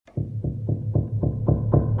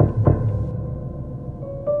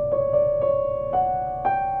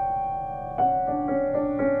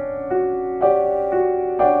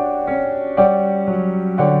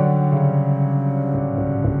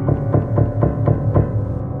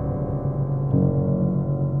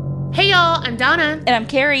I'm Donna. And I'm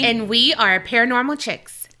Carrie. And we are Paranormal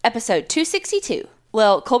Chicks. Episode 262.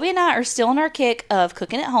 Well, Colby and I are still on our kick of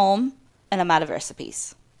cooking at home, and I'm out of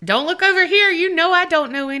recipes. Don't look over here. You know I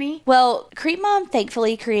don't know any. Well, Creep Mom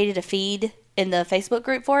thankfully created a feed in the Facebook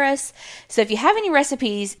group for us. So if you have any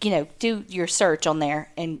recipes, do your search on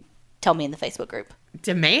there and tell me in the Facebook group.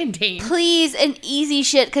 Demanding. Please, and easy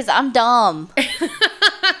shit, because I'm dumb.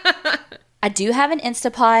 I do have an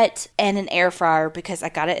Instapot and an air fryer because I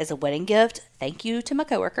got it as a wedding gift. Thank you to my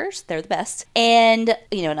coworkers. They're the best. And,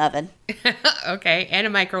 an oven. Okay. And a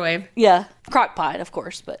microwave. Yeah. Crock pot, of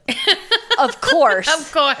course, but of course.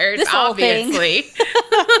 Of course. This obviously.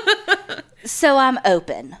 So I'm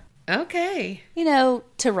open. Okay.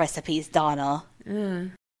 To recipes, Donna.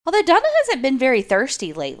 Although Donna hasn't been very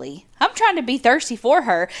thirsty lately. I'm trying to be thirsty for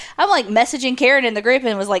her. I'm like messaging Karen in the group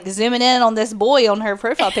and was like zooming in on this boy on her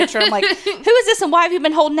profile picture. I'm like, who is this and why have you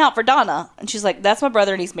been holding out for Donna? And she's like, that's my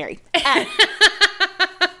brother and he's married.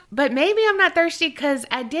 But maybe I'm not thirsty because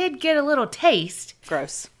I did get a little taste.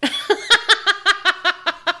 Gross.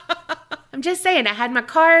 I'm just saying, I had my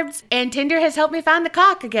carbs and Tinder has helped me find the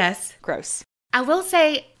cock, I guess. Gross. I will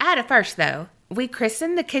say, I had a first though. We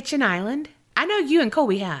christened the kitchen island. I know you and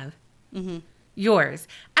Colby have. Mm-hmm. Yours.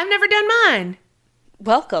 I've never done mine.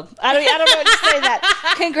 Welcome. I don't know what to say to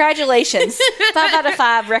that. Congratulations. 5 out of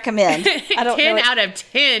 5 recommend. 10 out of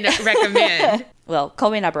 10 recommend. Well,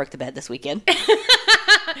 Colby and I broke the bed this weekend.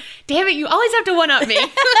 Damn it, you always have to one-up me.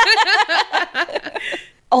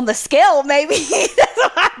 On the scale, maybe. That's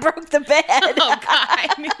why I broke the bed. Oh, God.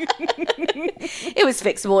 It was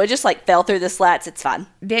fixable. It just fell through the slats. It's fine.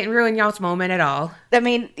 Didn't ruin y'all's moment at all. I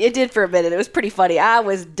mean, it did for a minute. It was pretty funny. I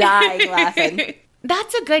was dying laughing.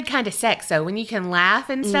 That's a good kind of sex, though, when you can laugh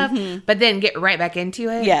and stuff, but then get right back into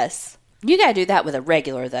it. Yes. You gotta do that with a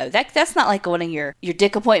regular, though. That's not like going to your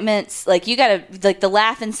dick appointments. You gotta, the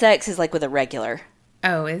laughing sex is with a regular.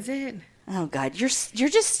 Oh, is it? Oh, God. You're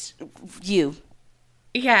just you.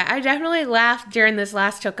 Yeah, I definitely laughed during this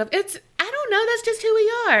last hookup. I don't know, that's just who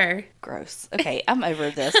we are. Gross. Okay, I'm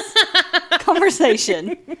over this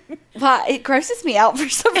conversation. Wow, it grosses me out for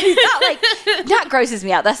some reason. Not grosses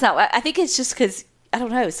me out. That's not what, I think it's just because, I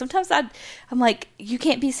don't know, sometimes I'm like, you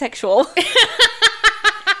can't be sexual.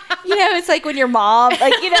 It's like when your mom,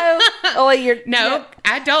 you're... No,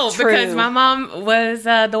 I don't, True. Because my mom was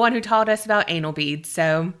the one who taught us about anal beads,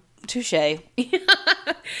 so... Touche.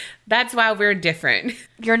 That's why we're different.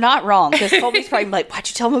 You're not wrong, because Colby's probably like, why'd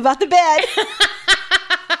you tell him about the bed?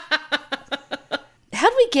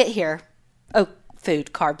 How'd we get here? Oh,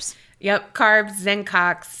 food, carbs. Yep, carbs and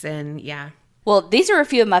cocks, and yeah. Well, these are a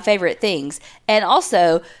few of my favorite things. And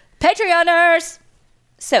also, Patreoners!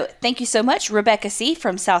 So, thank you so much, Rebecca C.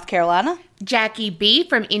 from South Carolina. Jackie B.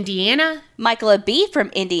 from Indiana. Michaela B. from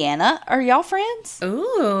Indiana. Are y'all friends?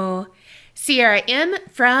 Ooh. Sierra M.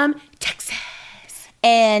 from Texas.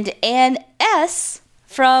 And Ann S.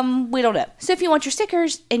 from we don't know. So if you want your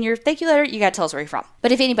stickers and your thank you letter, you gotta tell us where you're from.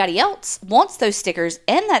 But if anybody else wants those stickers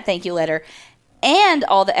and that thank you letter and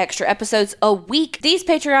all the extra episodes a week these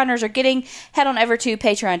Patreoners are getting, head on over to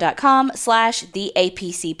patreon.com/the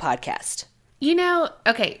APC podcast.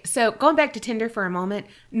 Okay, so going back to Tinder for a moment,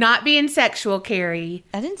 not being sexual, Carrie.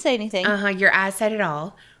 I didn't say anything. Your eyes said it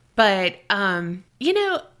all. But,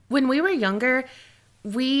 when we were younger,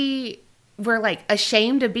 we were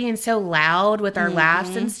ashamed of being so loud with our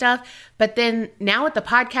laughs and stuff. But then now with the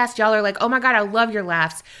podcast, y'all are like, oh my God, I love your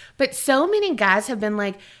laughs. But so many guys have been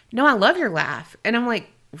like, no, I love your laugh. And I'm like,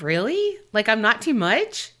 really? I'm not too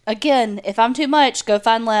much? Again, if I'm too much, go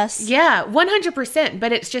find less. Yeah, 100%.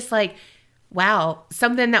 But it's just wow,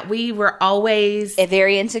 something that we were always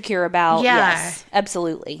very insecure about. Yeah. Yes,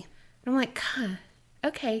 absolutely. I'm like, huh.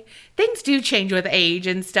 Okay. Things do change with age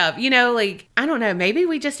and stuff. I don't know. Maybe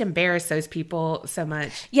we just embarrass those people so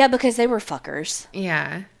much. Yeah, because they were fuckers.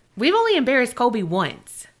 Yeah. We've only embarrassed Colby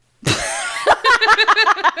once. And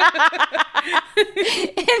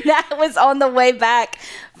that was on the way back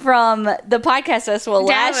from the podcast festival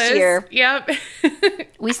last year. Yep.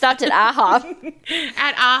 We stopped at IHOP.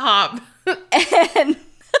 At IHOP. And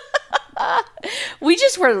we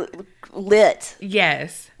just were lit.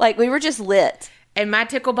 Yes. We were just lit. And my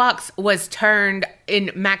tickle box was turned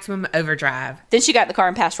in maximum overdrive. Then she got in the car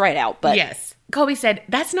and passed right out. But yes. Colby said,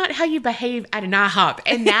 that's not how you behave at an IHOP.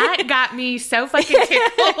 And that got me so fucking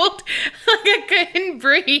tickled. I couldn't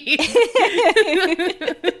breathe.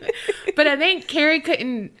 But I think Carrie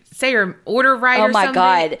couldn't say her order right or something. Oh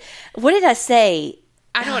my God. What did I say?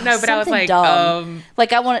 I don't know, but I was like, dumb.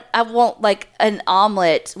 I want an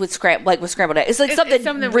omelet with scrambled eggs. It's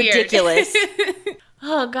something ridiculous.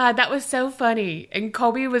 Oh God, that was so funny. And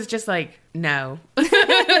Colby was just like, no.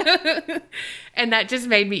 And that just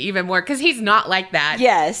made me even more, because he's not like that.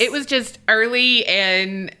 Yes. It was just early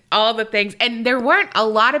and all the things. And there weren't a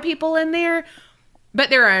lot of people in there, but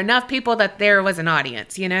there are enough people that there was an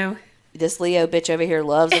audience, you know? This Leo bitch over here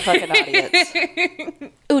loves a fucking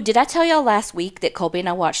audience. Ooh, did I tell y'all last week that Colby and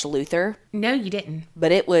I watched Luther? No, you didn't.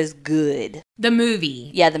 But it was good. The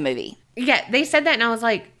movie. Yeah, the movie. Yeah, they said that and I was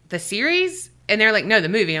like, the series? And they're like, no, the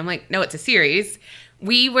movie. I'm like, no, it's a series.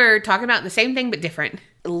 We were talking about the same thing but different.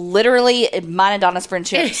 Literally, mine and Donna's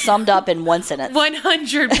friendship summed up in one sentence.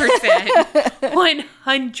 100%.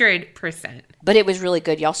 100%. But it was really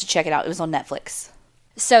good. Y'all should check it out. It was on Netflix.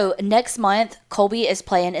 So next month, Colby is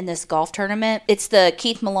playing in this golf tournament. It's the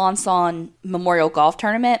Keith Melanson Memorial Golf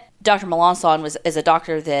Tournament. Dr. Melanson is a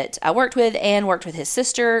doctor that I worked with and worked with his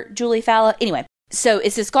sister, Julie Falla. Anyway, so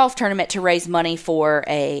it's this golf tournament to raise money for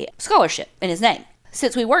a scholarship in his name.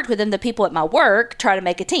 Since we worked with him, the people at my work try to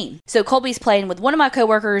make a team. So Colby's playing with one of my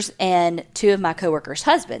coworkers and two of my coworkers'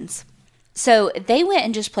 husbands. So they went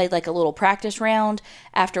and just played like a little practice round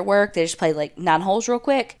after work. They just played like 9 holes real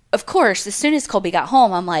quick. Of course, as soon as Colby got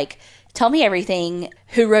home, I'm like, tell me everything.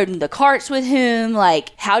 Who rode in the carts with whom?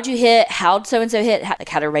 Like, how'd you hit? How'd so-and-so hit? How did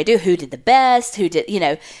everybody do? Who did the best? Who did,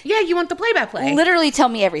 Yeah, you want the play-by-play. Literally tell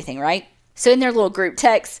me everything, right? So in their little group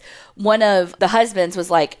text, one of the husbands was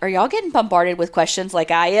like, are y'all getting bombarded with questions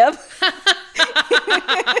like I am?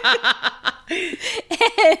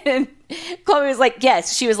 And Chloe was like,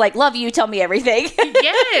 yes. She was like, love you, tell me everything.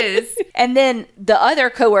 Yes. And then the other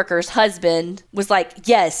coworker's husband was like,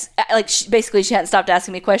 yes. Like, basically, she hadn't stopped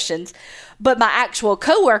asking me questions. But my actual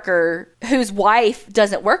coworker, whose wife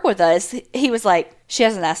doesn't work with us, he was like, she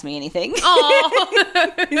hasn't asked me anything.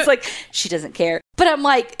 Oh. He's like, she doesn't care. But I'm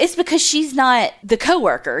like, it's because she's not the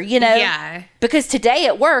coworker, Yeah. Because today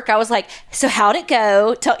at work, I was like, so how'd it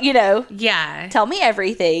go? Yeah. Tell me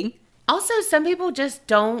everything. Also, some people just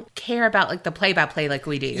don't care about like the play-by-play like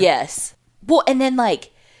we do. Yes. Well, and then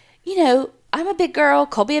like, I'm a big girl,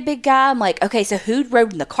 Colby a big guy. I'm like, okay, so who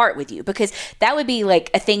rode in the cart with you? Because that would be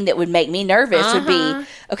like a thing that would make me nervous would be,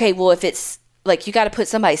 okay, well, if it's like, you got to put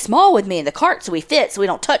somebody small with me in the cart so we fit, so we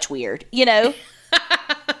don't touch weird,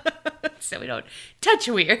 So we don't touch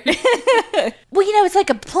weird. Well, it's like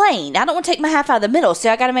a plane. I don't want to take my half out of the middle,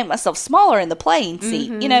 so I got to make myself smaller in the plane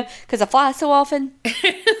seat, because I fly so often.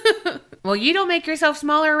 Well, you don't make yourself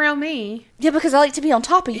smaller around me. Yeah, because I like to be on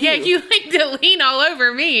top of you. Yeah, you like to lean all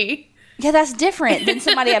over me. Yeah, that's different than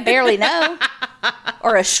somebody I barely know.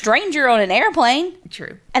 Or a stranger on an airplane.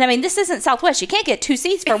 True. And I mean, this isn't Southwest. You can't get 2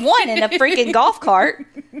 seats for one in a freaking golf cart.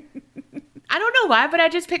 I don't know why, but I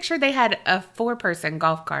just pictured they had a 4-person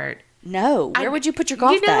golf cart. No. Where would you put your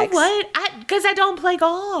golf bags? You know what? Because I don't play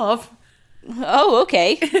golf. Oh,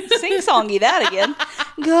 okay. Sing-songy that again.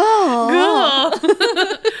 Golf.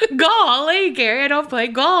 Golly, Gary, I don't play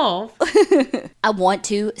golf. I want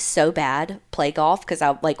to so bad play golf because I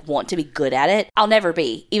want to be good at it. I'll never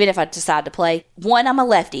be, even if I decide to play. 1, I'm a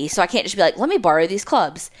lefty, so I can't just be like, let me borrow these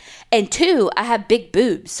clubs. And 2, I have big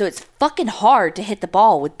boobs, so it's fucking hard to hit the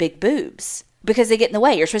ball with big boobs. Because they get in the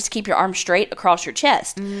way. You're supposed to keep your arms straight across your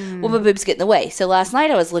chest. Well, my boobs get in the way. So last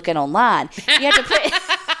night I was looking online. You have to put...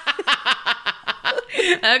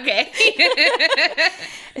 Okay.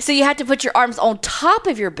 So you have to put your arms on top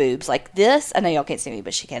of your boobs like this. I know y'all can't see me,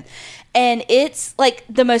 but she can. And it's like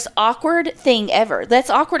the most awkward thing ever.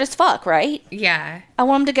 That's awkward as fuck, right? Yeah. I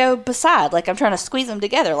want them to go beside. Like I'm trying to squeeze them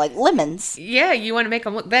together like lemons. Yeah, you want to make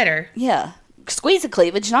them look better. Yeah. Squeeze the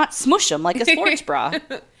cleavage, not smush them like a sports bra.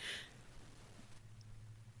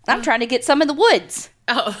 I'm trying to get some in the woods.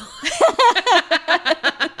 Oh.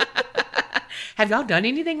 Have y'all done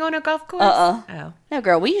anything on a golf course? Oh. No,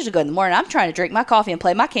 girl, we usually go in the morning. I'm trying to drink my coffee and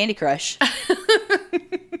play my Candy Crush.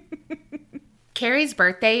 Carrie's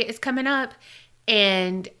birthday is coming up,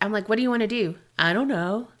 and I'm like, what do you want to do? I don't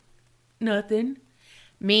know. Nothing.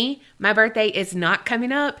 Me, my birthday is not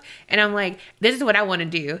coming up, and I'm like, this is what I want to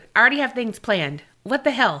do. I already have things planned. What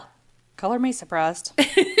the hell? Color me surprised.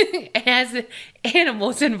 It has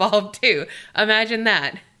animals involved, too. Imagine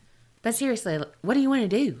that. But seriously, what do you want to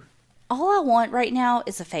do? All I want right now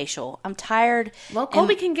is a facial. I'm tired. Well,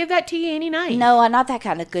 Colby can give that to you any night. No, not that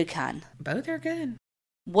kind of good kind. Both are good.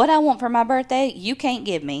 What I want for my birthday, you can't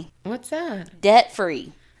give me. What's that? Debt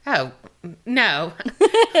free. Oh, no.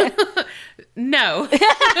 No.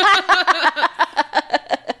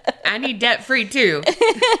 I need debt free too.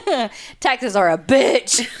 Taxes are a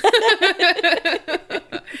bitch.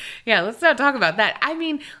 Yeah, let's not talk about that. I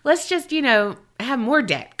mean, let's just, have more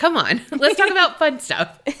debt. Come on. Let's talk about fun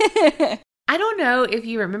stuff. I don't know if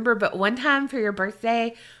you remember, but one time for your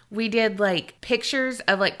birthday, we did pictures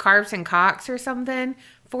of carbs and cocks or something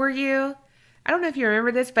for you. I don't know if you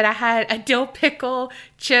remember this, but I had a dill pickle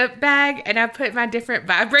chip bag and I put my different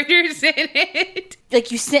vibrators in it.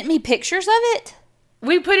 Like, you sent me pictures of it?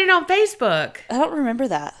 We put it on Facebook. I don't remember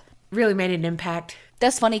that. Really made an impact.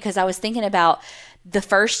 That's funny because I was thinking about the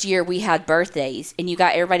first year we had birthdays and you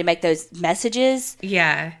got everybody to make those messages.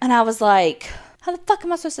 Yeah. And I was like, how the fuck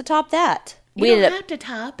am I supposed to top that? You don't have to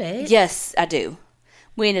top it. Yes, I do.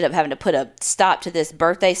 We ended up having to put a stop to this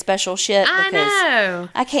birthday special shit. I know.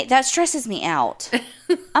 I can't. That stresses me out.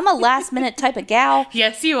 I'm a last minute type of gal.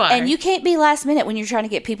 Yes, you are. And you can't be last minute when you're trying to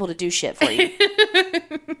get people to do shit for you.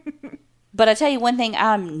 But I tell you one thing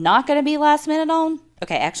I'm not going to be last minute on.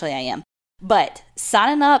 Okay, actually I am. But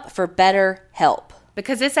signing up for BetterHelp.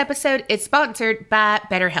 Because this episode is sponsored by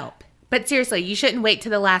BetterHelp. But seriously, you shouldn't wait to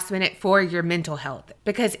the last minute for your mental health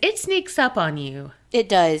because it sneaks up on you. It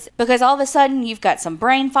does. Because all of a sudden you've got some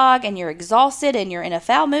brain fog and you're exhausted and you're in a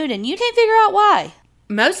foul mood and you can't figure out why.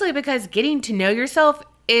 Mostly because getting to know yourself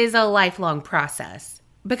is a lifelong process.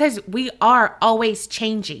 Because we are always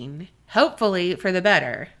changing, hopefully for the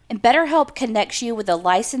better. And BetterHelp connects you with a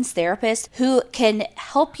licensed therapist who can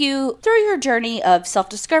help you through your journey of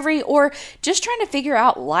self-discovery or just trying to figure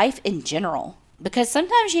out life in general. Because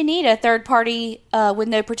sometimes you need a third party with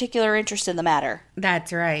no particular interest in the matter.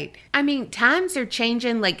 That's right. I mean, times are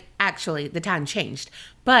changing. Like, actually, the time changed.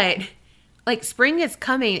 But, like, spring is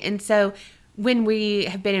coming. And so when we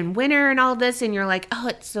have been in winter and all this, and you're like, oh,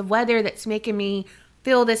 it's the weather that's making me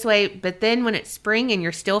feel this way. But then when it's spring and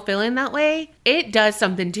you're still feeling that way, it does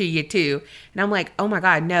something to you, too. And I'm like, oh, my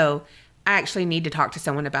God, no. I actually need to talk to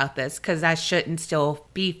someone about this because I shouldn't still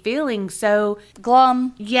be feeling so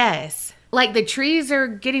glum. Yes. Like the trees are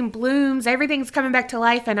getting blooms, everything's coming back to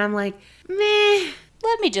life, and I'm like, meh.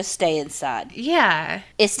 Let me just stay inside. Yeah.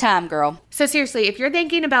 It's time, girl. So seriously, if you're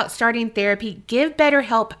thinking about starting therapy, give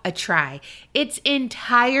BetterHelp a try. It's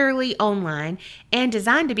entirely online and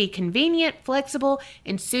designed to be convenient, flexible,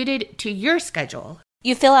 and suited to your schedule.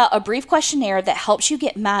 You fill out a brief questionnaire that helps you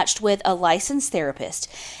get matched with a licensed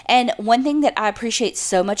therapist. And one thing that I appreciate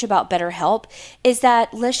so much about BetterHelp is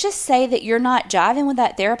that let's just say that you're not jiving with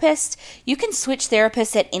that therapist. You can switch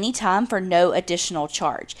therapists at any time for no additional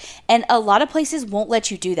charge. And a lot of places won't let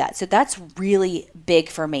you do that. So that's really big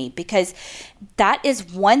for me because that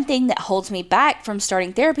is one thing that holds me back from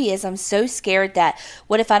starting therapy is I'm so scared that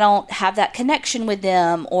what if I don't have that connection with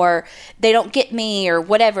them or they don't get me or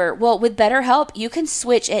whatever. Well, with BetterHelp, you can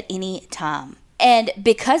switch at any time. And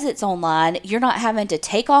because it's online, you're not having to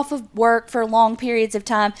take off of work for long periods of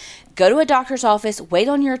time, go to a doctor's office, wait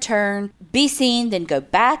on your turn, be seen, then go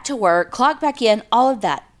back to work, clock back in, all of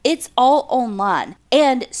that. It's all online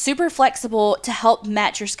and super flexible to help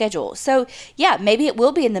match your schedule. So yeah, maybe it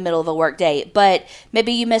will be in the middle of a work day, but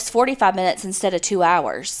maybe you miss 45 minutes instead of 2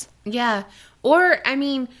 hours. Yeah. Or, I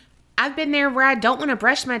mean, I've been there where I don't want to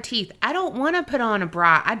brush my teeth. I don't want to put on a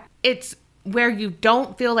bra. It's where you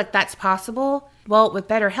don't feel like that's possible. Well, with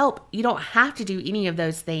BetterHelp, you don't have to do any of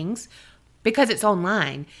those things because it's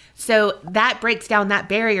online. So that breaks down that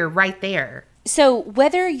barrier right there. So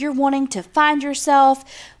whether you're wanting to find yourself,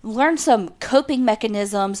 learn some coping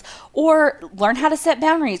mechanisms, or learn how to set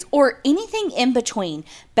boundaries, or anything in between,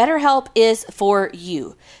 BetterHelp is for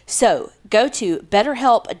you. So go to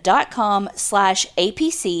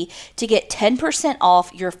betterhelp.com/APC to get 10%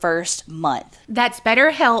 off your first month. That's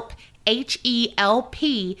BetterHelp,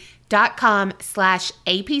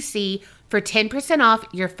 HELP.com/APC for 10% off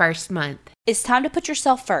your first month. It's time to put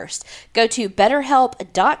yourself first. Go to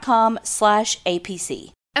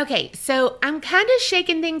betterhelp.com/APC. Okay, so I'm kind of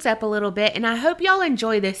shaking things up a little bit, and I hope y'all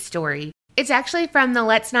enjoy this story. It's actually from the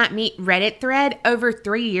Let's Not Meet Reddit thread over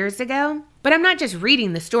 3 years ago. But I'm not just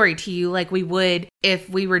reading the story to you like we would if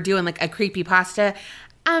we were doing like a creepypasta.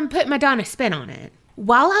 I'm putting my Donna spin on it.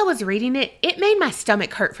 While I was reading it, it made my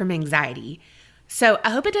stomach hurt from anxiety. So I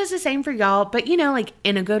hope it does the same for y'all, but like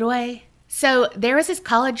in a good way. So there was this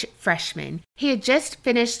college freshman. He had just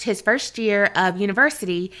finished his first year of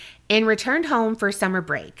university and returned home for summer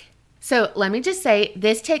break. So let me just say,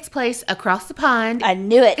 this takes place across the pond. I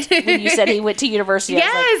knew it when you said he went to university.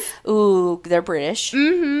 Yes. I was like, ooh, they're British.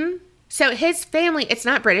 Mm-hmm. So his family, it's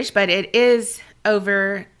not British, but it is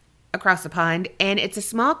over across the pond. And it's a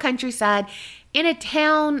small countryside in a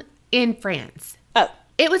town in France. Oh.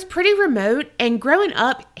 It was pretty remote, and growing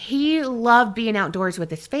up, he loved being outdoors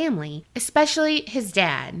with his family, especially his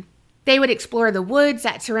dad. They would explore the woods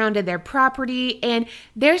that surrounded their property, and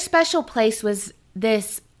their special place was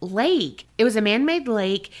this lake. It was a man-made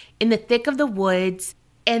lake in the thick of the woods,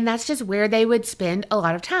 and that's just where they would spend a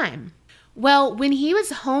lot of time. Well, when he was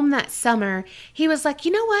home that summer, he was like,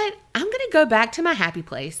 you know what? I'm going to go back to my happy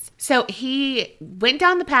place. So he went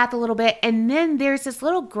down the path a little bit, and then there's this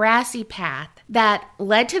little grassy path that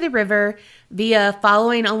led to the river via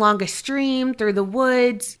following along a stream through the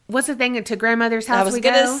woods. What's the thing to grandmother's house? I was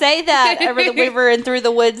going to say that, over the river and through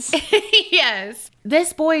the woods. Yes.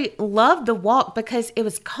 This boy loved the walk because it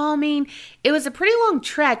was calming. It was a pretty long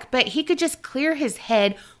trek, but he could just clear his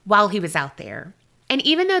head while he was out there. And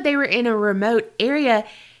even though they were in a remote area,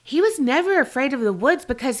 he was never afraid of the woods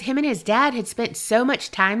because him and his dad had spent so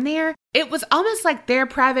much time there. It was almost like their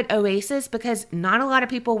private oasis because not a lot of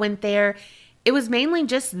people went there. It was mainly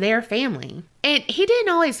just their family. And he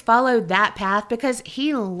didn't always follow that path because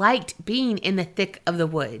he liked being in the thick of the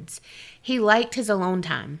woods. He liked his alone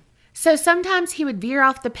time. So sometimes he would veer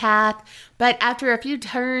off the path, but after a few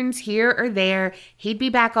turns here or there, he'd be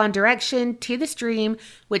back on direction to the stream,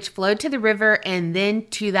 which flowed to the river and then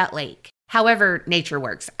to that lake. However nature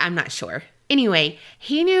works, I'm not sure. Anyway,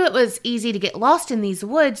 he knew it was easy to get lost in these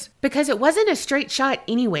woods because it wasn't a straight shot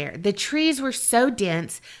anywhere. The trees were so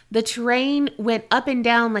dense, the terrain went up and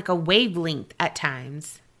down like a wavelength at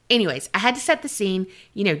times. Anyways, I had to set the scene,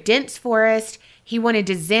 dense forest. He wanted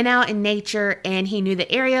to zen out in nature, and he knew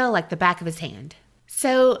the area like the back of his hand.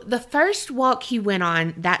 So the first walk he went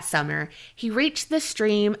on that summer, he reached the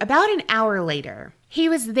stream about an hour later. He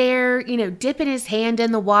was there, dipping his hand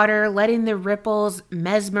in the water, letting the ripples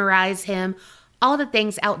mesmerize him, all the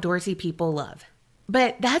things outdoorsy people love.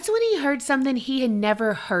 But that's when he heard something he had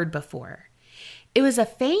never heard before. It was a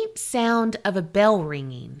faint sound of a bell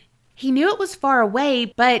ringing. He knew it was far away,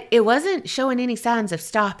 but it wasn't showing any signs of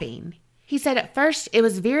stopping. He said at first it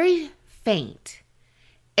was very faint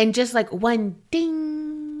and just like one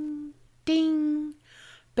ding, ding.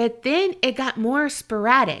 But then it got more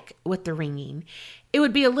sporadic with the ringing. It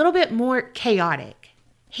would be a little bit more chaotic.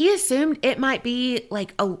 He assumed it might be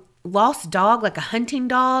like a lost dog, like a hunting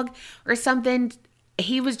dog or something.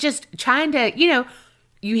 He was just trying to, you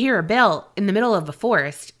hear a bell in the middle of a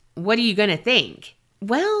forest. What are you going to think?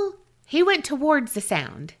 Well, he went towards the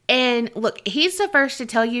sound. And look, he's the first to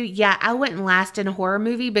tell you, yeah, I wouldn't last in a horror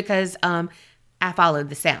movie because I followed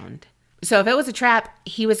the sound. So if it was a trap,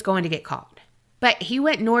 he was going to get caught. But he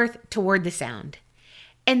went north toward the sound.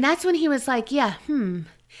 And that's when he was like, yeah,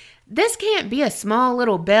 this can't be a small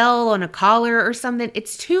little bell on a collar or something.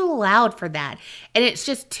 It's too loud for that. And it's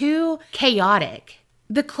just too chaotic.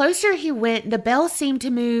 The closer he went, the bell seemed to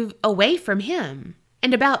move away from him.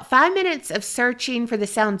 And about 5 minutes of searching for the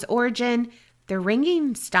sound's origin, the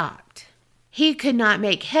ringing stopped. He could not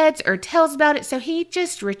make heads or tails about it, so he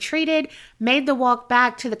just retreated, made the walk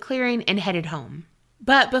back to the clearing, and headed home.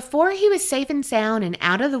 But before he was safe and sound and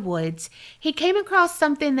out of the woods, he came across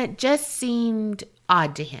something that just seemed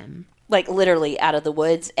odd to him. Like literally out of the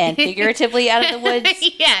woods and figuratively out of the woods?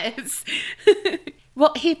 Yes.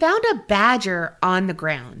 Well, he found a badger on the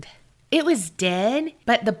ground. It was dead,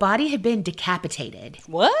 but the body had been decapitated.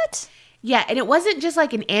 What? Yeah, and it wasn't just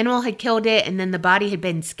like an animal had killed it and then the body had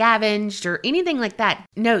been scavenged or anything like that.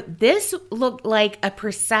 No, this looked like a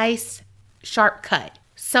precise, sharp cut.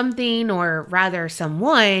 Something, or rather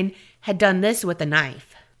someone, had done this with a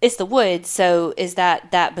knife. It's the woods, so is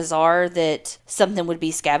that bizarre that something would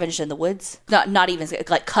be scavenged in the woods? Not even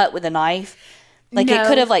like cut with a knife? Like no. It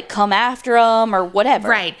could have like come after them or whatever.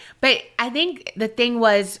 Right. But I think the thing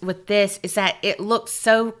was with this is that it looked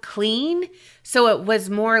so clean. So it was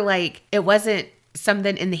more like it wasn't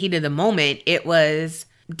something in the heat of the moment. It was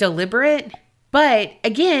deliberate. But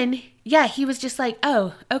again, yeah, he was just like,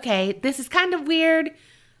 oh, okay, this is kind of weird,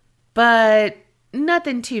 but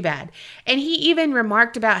nothing too bad. And he even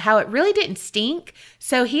remarked about how it really didn't stink.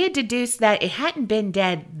 So he had deduced that it hadn't been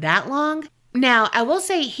dead that long. Now, I will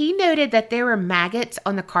say he noted that there were maggots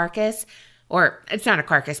on the carcass, or it's not a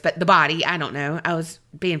carcass, but the body. I don't know. I was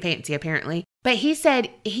being fancy apparently. But he said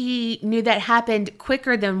he knew that happened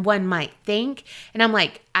quicker than one might think. And I'm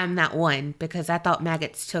like, I'm not one because I thought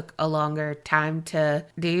maggots took a longer time to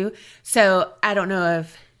do. So I don't know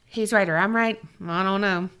if he's right or I'm right. I don't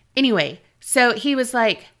know. Anyway, so he was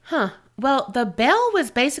like, well, the bell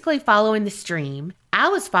was basically following the stream. I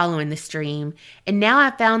was following the stream, and now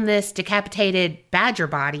I found this decapitated badger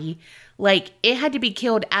body. Like, it had to be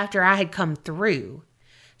killed after I had come through.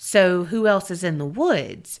 So who else is in the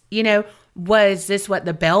woods? Was this what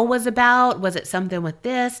the bell was about? Was it something with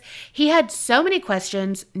this? He had so many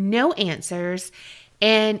questions, no answers,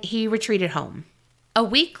 and he retreated home. A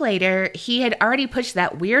week later, he had already pushed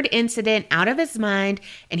that weird incident out of his mind,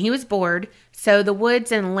 and he was bored, so the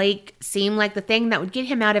woods and lake seemed like the thing that would get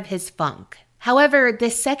him out of his funk. However,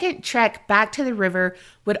 this second trek back to the river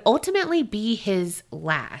would ultimately be his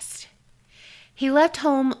last. He left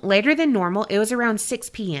home later than normal. It was around 6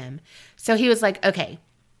 p.m. So he was like, okay,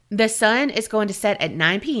 the sun is going to set at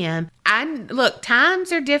 9 p.m. Look,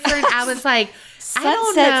 times are different. I was like, I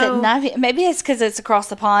don't know. Sunsets at 9 p.m. Maybe it's because it's across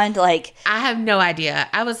the pond. Like, I have no idea.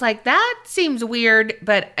 I was like, that seems weird.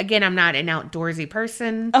 But again, I'm not an outdoorsy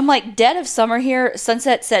person. I'm like, dead of summer here.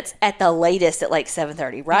 Sunset sets at the latest at like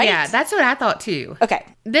 7:30, right? Yeah, that's what I thought too. Okay.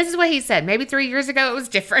 This is what he said. Maybe 3 years ago it was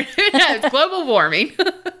different. It's global warming.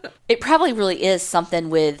 It probably really is something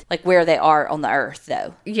with like where they are on the earth,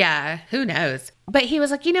 though. Yeah, who knows? But he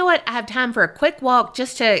was like, you know what? I have time for a quick walk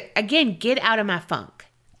just to, again, get out of my funk.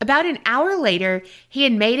 About an hour later, he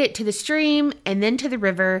had made it to the stream and then to the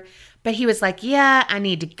river. But he was like, yeah, I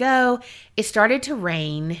need to go. It started to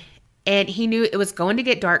rain. And he knew it was going to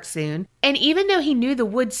get dark soon. And even though he knew the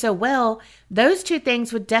woods so well, those two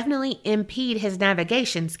things would definitely impede his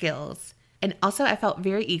navigation skills. And also, I felt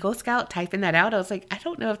very Eagle Scout typing that out. I was like, I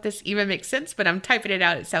don't know if this even makes sense, but I'm typing it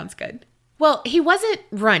out. It sounds good. Well, he wasn't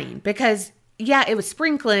running because, yeah, it was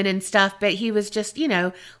sprinkling and stuff, but he was just,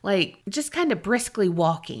 like just kind of briskly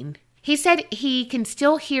walking. He said he can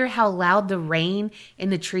still hear how loud the rain in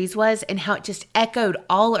the trees was and how it just echoed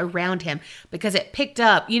all around him because it picked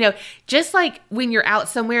up, just like when you're out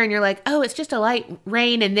somewhere and you're like, oh, it's just a light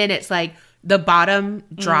rain. And then it's like the bottom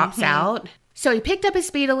drops out. So he picked up his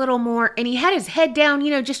speed a little more and he had his head down,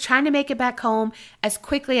 just trying to make it back home as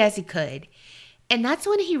quickly as he could. And that's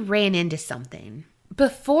when he ran into something.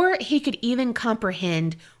 Before he could even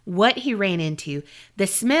comprehend what he ran into, the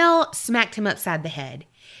smell smacked him upside the head.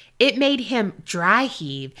 It made him dry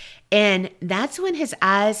heave, and that's when his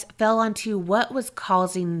eyes fell onto what was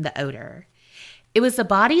causing the odor. It was the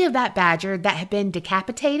body of that badger that had been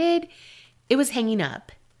decapitated. It was hanging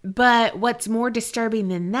up. But what's more disturbing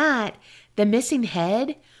than that, the missing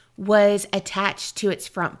head was attached to its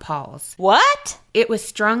front paws. What? It was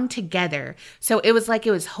strung together, so it was like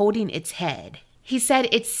it was holding its head. He said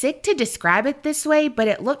it's sick to describe it this way, but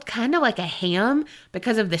it looked kind of like a ham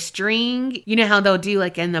because of the string. You know how they'll do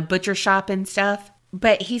like in the butcher shop and stuff?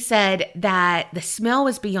 But he said that the smell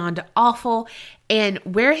was beyond awful, and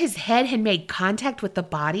where his head had made contact with the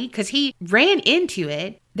body, because he ran into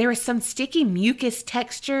it, there was some sticky mucus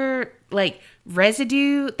texture, like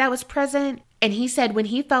residue that was present. And he said when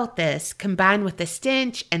he felt this, combined with the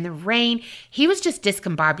stench and the rain, he was just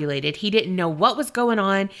discombobulated. He didn't know what was going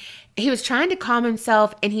on. He was trying to calm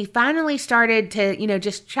himself, and he finally started to,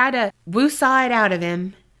 just try to woo-saw it out of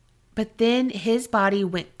him. But then his body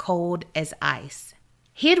went cold as ice.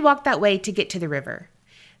 He had walked that way to get to the river.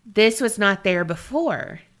 This was not there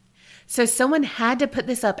before. So someone had to put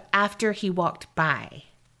this up after he walked by.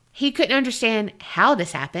 He couldn't understand how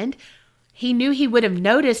this happened. He knew he would have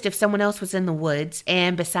noticed if someone else was in the woods.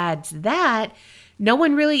 And besides that, no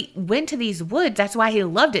one really went to these woods. That's why he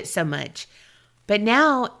loved it so much. But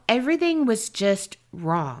now everything was just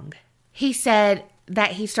wrong. He said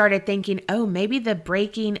that he started thinking, oh, maybe the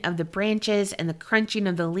breaking of the branches and the crunching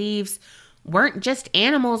of the leaves weren't just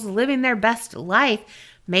animals living their best life.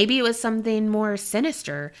 Maybe it was something more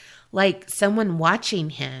sinister, like someone watching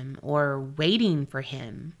him or waiting for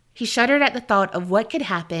him. He shuddered at the thought of what could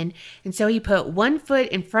happen, and so he put one foot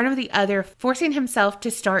in front of the other, forcing himself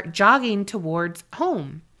to start jogging towards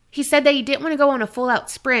home. He said that he didn't want to go on a full-out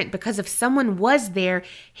sprint because if someone was there,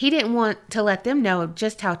 he didn't want to let them know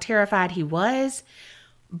just how terrified he was.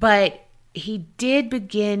 But he did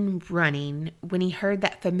begin running when he heard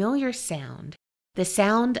that familiar sound, the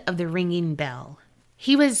sound of the ringing bell.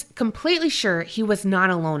 He was completely sure he was not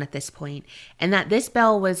alone at this point, and that this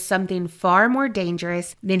bell was something far more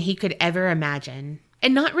dangerous than he could ever imagine.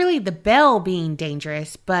 And not really the bell being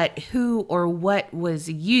dangerous, but who or what was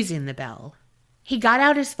using the bell. He got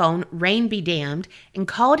out his phone, rain be damned, and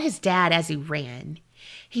called his dad as he ran.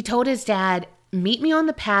 He told his dad, meet me on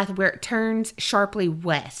the path where it turns sharply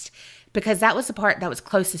west, because that was the part that was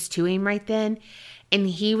closest to him right then. And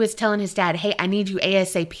he was telling his dad, hey, I need you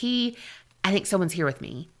ASAP. I think someone's here with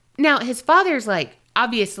me. Now, his father's like,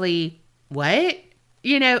 obviously, what?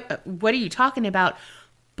 What are you talking about?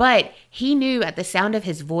 But he knew at the sound of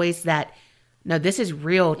his voice that, no, this is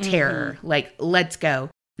real terror. Like, let's go.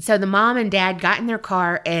 So the mom and dad got in their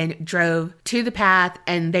car and drove to the path,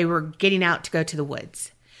 and they were getting out to go to the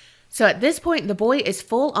woods. So at this point, the boy is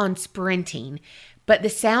full on sprinting, but the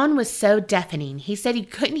sound was so deafening. He said he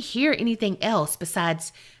couldn't hear anything else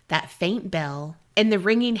besides that faint bell, and the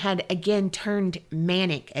ringing had again turned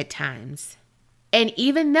manic at times. And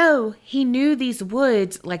even though he knew these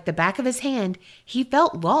woods like the back of his hand, he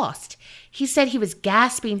felt lost. He said he was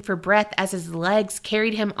gasping for breath as his legs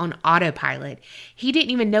carried him on autopilot. He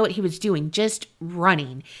didn't even know what he was doing, just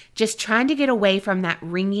running, just trying to get away from that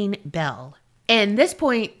ringing bell. And this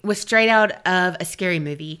point was straight out of a scary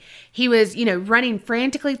movie. He was, running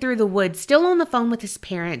frantically through the woods, still on the phone with his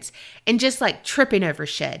parents, and just like tripping over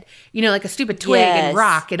shit. Like a stupid twig and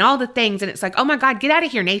rock and all the things. And it's like, oh my God, get out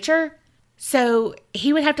of here, nature. So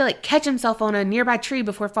he would have to like catch himself on a nearby tree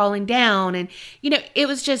before falling down. And, it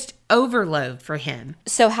was just overload for him.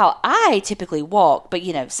 So how I typically walk, but,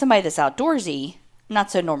 somebody that's outdoorsy,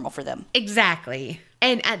 not so normal for them. Exactly.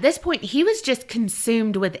 And at this point, he was just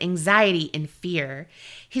consumed with anxiety and fear.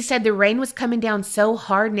 He said the rain was coming down so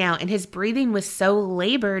hard now and his breathing was so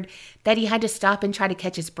labored that he had to stop and try to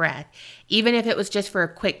catch his breath, even if it was just for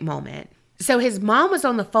a quick moment. So his mom was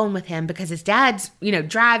on the phone with him because his dad's,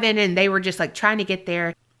 driving and they were just like trying to get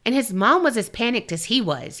there. And his mom was as panicked as he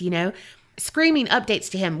was, screaming updates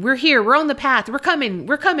to him. We're here. We're on the path. We're coming,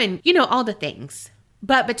 all the things.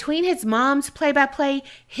 But between his mom's play-by-play,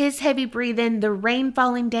 his heavy breathing, the rain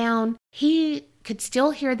falling down, he could still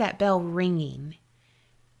hear that bell ringing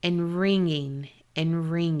and ringing and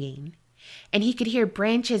ringing. And he could hear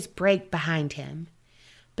branches break behind him.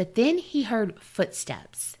 But then he heard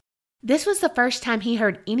footsteps. This was the first time he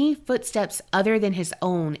heard any footsteps other than his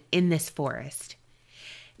own in this forest.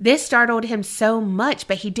 This startled him so much,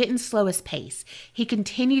 but he didn't slow his pace. He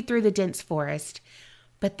continued through the dense forest.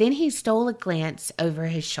 But then he stole a glance over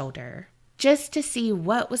his shoulder just to see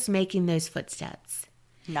what was making those footsteps.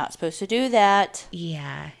 Not supposed to do that.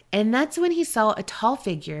 Yeah, and that's when he saw a tall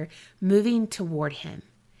figure moving toward him.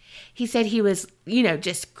 He said he was,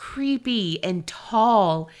 just creepy and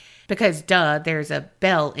tall because, there's a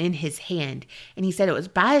bell in his hand. And he said it was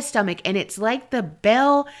by his stomach, and it's like the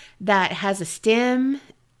bell that has a stem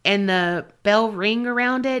and the bell ring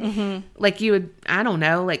around it, like you would, I don't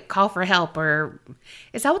know, like call for help, or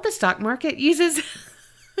is that what the stock market uses?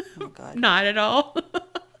 Oh, God. Not at all.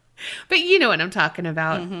 But you know what I'm talking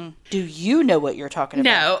about. Mm-hmm. Do you know what you're talking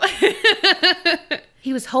about? No.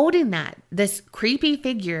 He was holding this creepy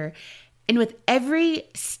figure, and with every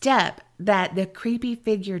step that the creepy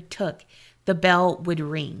figure took, the bell would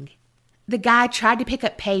ring. The guy tried to pick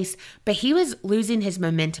up pace, but he was losing his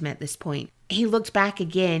momentum at this point. He looked back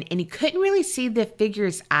again and he couldn't really see the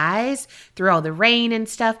figure's eyes through all the rain and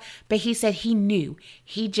stuff, but he said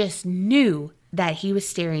he just knew that he was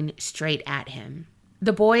staring straight at him.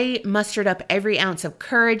 The boy mustered up every ounce of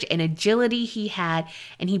courage and agility he had,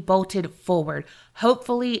 and he bolted forward,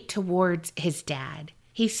 hopefully towards his dad.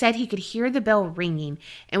 He said he could hear the bell ringing,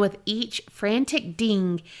 and with each frantic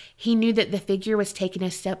ding, he knew that the figure was taking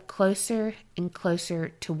a step closer and closer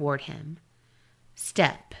toward him.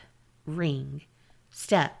 Step. Ring,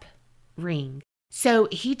 step, ring. So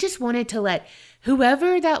he just wanted to let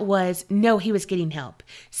whoever that was know he was getting help.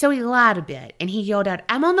 So he lied a bit and he yelled out,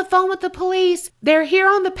 "I'm on the phone with the police. They're here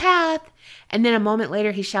on the path." And then a moment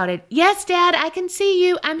later he shouted, "Yes, Dad, I can see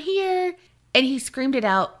you. I'm here." And he screamed it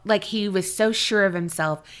out like he was so sure of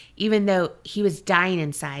himself, even though he was dying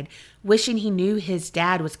inside, wishing he knew his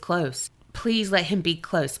dad was close. Please let him be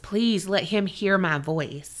close. Please let him hear my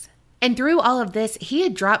voice. And through all of this, he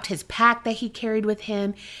had dropped his pack that he carried with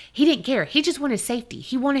him. He didn't care. He just wanted safety.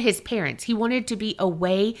 He wanted his parents. He wanted to be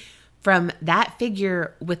away from that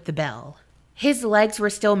figure with the bell. His legs were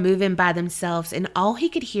still moving by themselves, and all he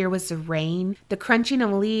could hear was the rain, the crunching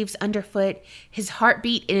of leaves underfoot, his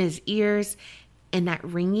heartbeat in his ears, and that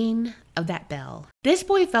ringing of that bell. This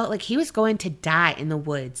boy felt like he was going to die in the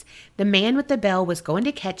woods. The man with the bell was going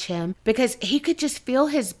to catch him because he could just feel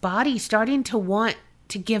his body starting to want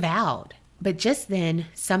to give out. But just then,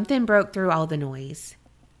 something broke through all the noise.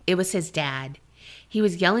 It was his dad. He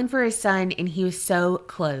was yelling for his son, and he was so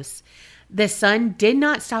close. The son did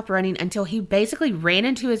not stop running until he basically ran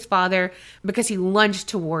into his father because he lunged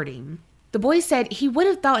toward him. The boy said he would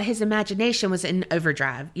have thought his imagination was in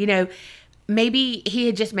overdrive. Maybe he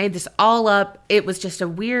had just made this all up. It was just a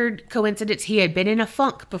weird coincidence. He had been in a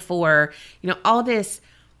funk before, all this.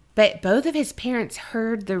 But both of his parents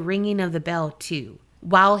heard the ringing of the bell too,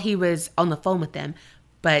 while he was on the phone with them,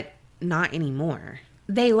 but not anymore.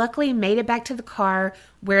 They luckily made it back to the car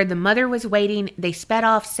where the mother was waiting. They sped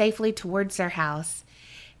off safely towards their house.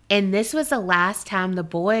 And this was the last time the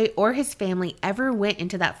boy or his family ever went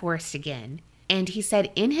into that forest again. And he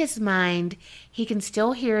said in his mind, he can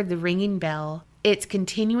still hear the ringing bell. It's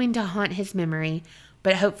continuing to haunt his memory,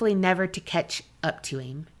 but hopefully never to catch up to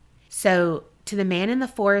him. So, to the man in the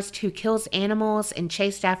forest who kills animals and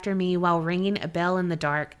chased after me while ringing a bell in the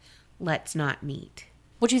dark, let's not meet.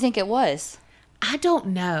 What do you think it was? I don't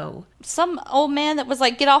know. Some old man that was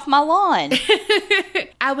like, "Get off my lawn."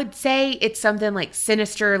 I would say it's something like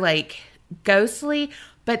sinister, like ghostly,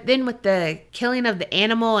 but then with the killing of the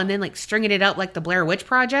animal and then like stringing it up like the Blair Witch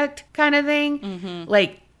Project kind of thing,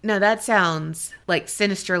 like No, that sounds like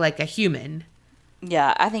sinister, like a human.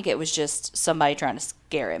 Yeah, I think it was just somebody trying to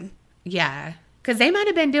scare him. Yeah. Because they might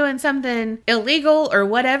have been doing something illegal or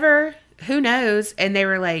whatever. Who knows? And they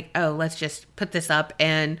were like, oh, let's just put this up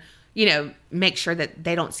and, make sure that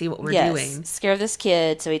they don't see what we're doing. Scare this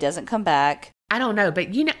kid so he doesn't come back. I don't know. But,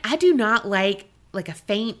 I do not like a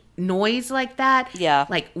faint noise like that. Yeah.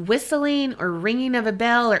 Like whistling or ringing of a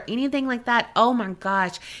bell or anything like that. Oh, my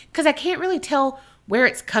gosh. Because I can't really tell where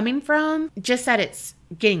it's coming from. Just that it's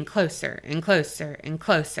getting closer and closer and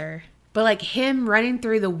closer. But like him running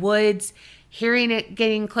through the woods, hearing it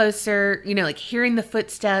getting closer, like hearing the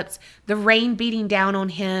footsteps, the rain beating down on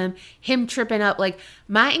him tripping up. Like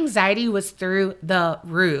my anxiety was through the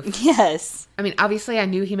roof. Yes. I mean, obviously I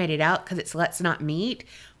knew he made it out because it's Let's Not Meet,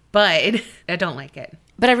 but I don't like it.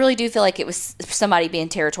 But I really do feel like it was somebody being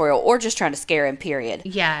territorial or just trying to scare him, period.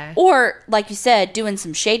 Yeah. Or, like you said, doing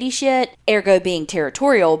some shady shit, ergo being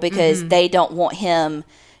territorial because they don't want him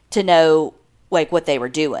to know, like, what they were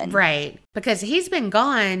doing. Right. Because he's been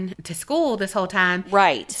gone to school this whole time.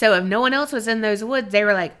 Right. So if no one else was in those woods, they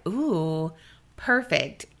were like, ooh,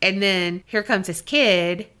 perfect. And then here comes this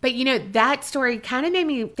kid. But, that story kind of made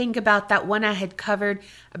me think about that one I had covered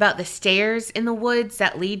about the stairs in the woods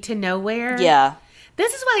that lead to nowhere. Yeah.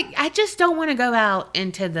 This is why I just don't want to go out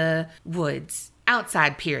into the woods.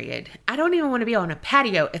 Outside, period. I don't even want to be on a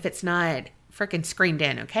patio if it's not freaking screened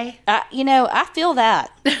in, okay? I feel that.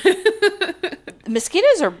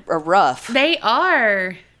 Mosquitoes are rough. They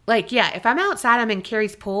are. Like, yeah, if I'm outside, I'm in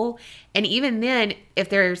Carrie's pool. And even then, if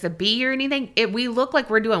there's a bee or anything, we look like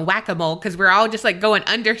we're doing whack-a-mole because we're all just like going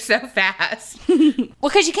under so fast. Well,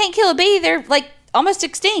 because you can't kill a bee. They're like almost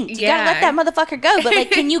extinct. You gotta let that motherfucker go. But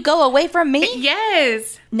like, can you go away from me?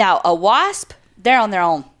 Yes. Now, a wasp, they're on their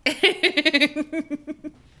own.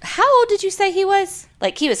 How old did you say he was?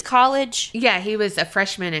 Like, he was college? Yeah, he was a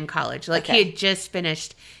freshman in college. Like, he had just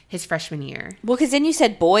finished his freshman year. Well, because then you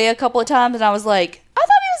said boy a couple of times, and I was like, I thought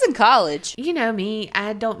he was in college. You know me.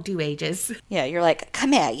 I don't do ages. Yeah, you're like,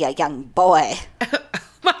 come here, you young boy. Oh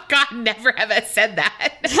my God, never have I said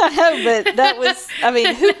that. I know, but that was,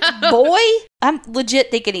 who, boy? I'm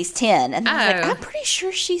legit thinking he's 10. And I was like, I'm pretty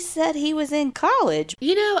sure she said he was in college.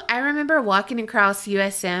 I remember walking across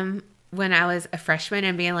USM when I was a freshman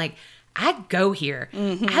and being like, I go here.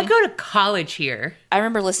 Mm-hmm. I go to college here. I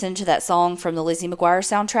remember listening to that song from the Lizzie McGuire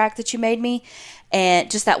soundtrack that you made me,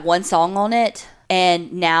 and just that one song on it.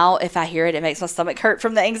 And now if I hear it, it makes my stomach hurt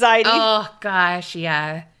from the anxiety. Oh, gosh,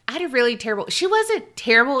 yeah. I had a really terrible... She wasn't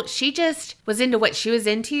terrible. She just was into what she was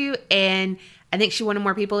into, and I think she wanted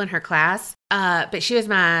more people in her class. But she was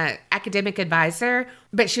my academic advisor,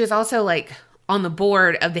 but she was also, like, on the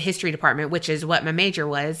board of the history department, which is what my major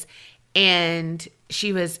was. And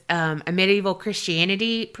she was a medieval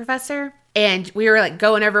Christianity professor. And we were like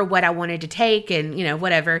going over what I wanted to take and,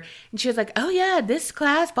 whatever. And she was like, oh yeah, this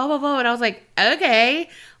class, blah, blah, blah. And I was like, okay,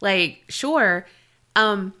 like, sure.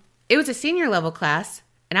 It was a senior level class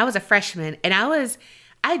and I was a freshman and I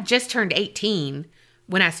had just turned 18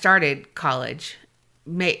 when I started college.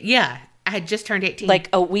 Yeah, I had just turned 18. Like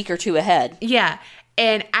a week or two ahead. Yeah.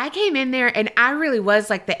 And I came in there and I really was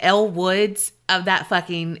like the Elle Woods of that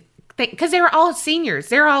fucking because they were all seniors.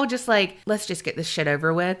 They're all just like, let's just get this shit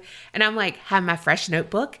over with. And I'm like, have my fresh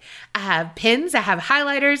notebook. I have pens. I have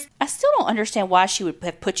highlighters. I still don't understand why she would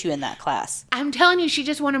have put you in that class. I'm telling you, she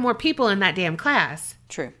just wanted more people in that damn class.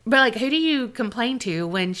 True. But like, who do you complain to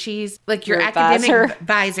when she's like your academic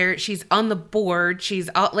advisor? She's on the board. She's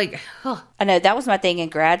all like, huh. I know that was my thing in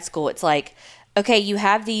grad school. It's like, okay, you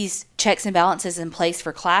have these checks and balances in place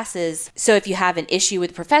for classes. So if you have an issue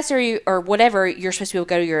with the professor or whatever, you're supposed to be able to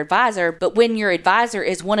go to your advisor. But when your advisor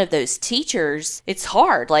is one of those teachers, it's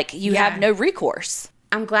hard. Like, you have no recourse.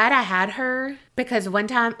 I'm glad I had her because one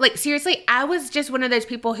time, like, seriously, I was just one of those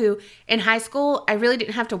people who in high school, I really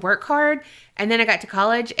didn't have to work hard. And then I got to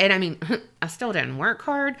college and I still didn't work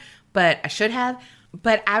hard, but I should have.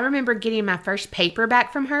 But I remember getting my first paper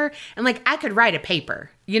back from her and like I could write a paper.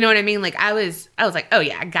 You know what I mean? Like I was like, oh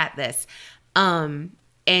yeah, I got this. And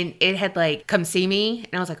it had like, come see me.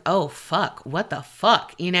 And I was like, oh fuck, what the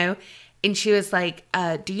fuck? And she was like,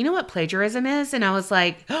 do you know what plagiarism is? And I was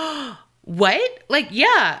like, oh, what? Like,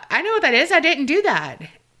 yeah, I know what that is. I didn't do that.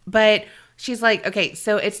 But she's like, okay,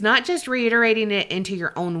 so it's not just reiterating it into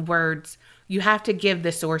your own words. You have to give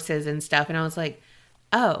the sources and stuff. And I was like,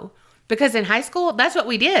 oh. Because in high school, that's what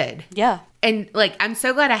we did. Yeah. And like, I'm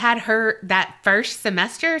so glad I had her that first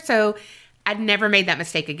semester. So I'd never made that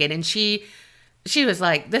mistake again. And she was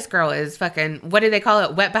like, this girl is fucking, what do they call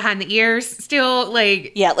it? Wet behind the ears still.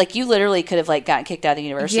 Like, yeah. Like you literally could have like gotten kicked out of the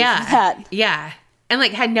university. Yeah. For that. Yeah. And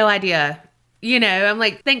like had no idea I'm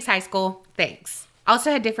like, thanks, high school. Thanks. I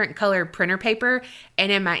also had different color printer paper.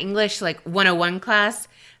 And in my English, like 101 class,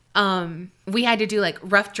 we had to do like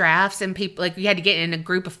rough drafts, and people, like, we had to get in a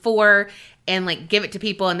group of 4 and like give it to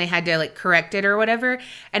people, and they had to like correct it or whatever.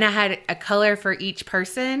 And I had a color for each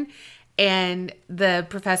person. And the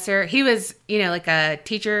professor, he was, like a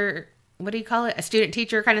teacher. What do you call it? A student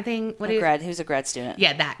teacher kind of thing? He was a grad student.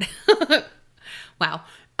 Yeah, that. Wow.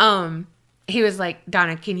 He was like,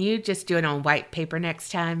 Donna, can you just do it on white paper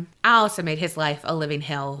next time? I also made his life a living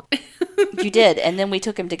hell. You did. And then we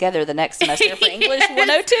took him together the next semester for English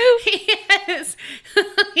 102. Yes.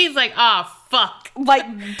 He's like, oh, fuck.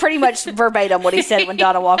 Like, pretty much verbatim what he said when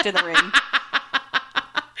Donna walked in the room.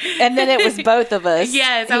 And then it was both of us.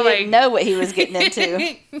 Yes. He didn't know what he was getting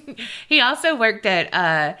into. He also worked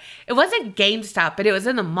at, it wasn't GameStop, but it was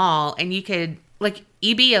in the mall. And you could, like,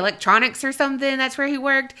 EB Electronics or something. That's where he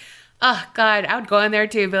worked. Oh, God. I would go in there,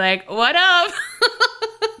 too, and be like, what up?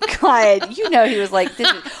 God, he was like,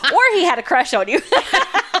 or he had a crush on you.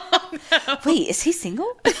 Oh, no. Wait, is he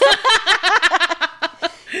single?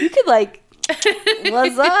 You could, like,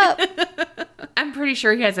 what's up? I'm pretty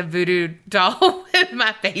sure he has a voodoo doll with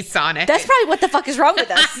my face on it. That's probably what the fuck is wrong with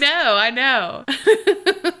us. I know.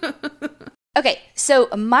 Okay, so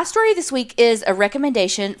my story this week is a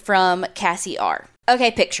recommendation from Cassie R. Okay,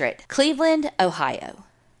 picture it. Cleveland, Ohio.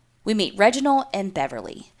 We meet Reginald and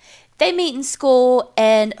Beverly. They meet in school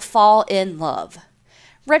and fall in love.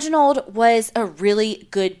 Reginald was a really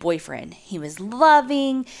good boyfriend. He was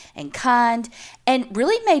loving and kind and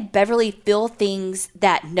really made Beverly feel things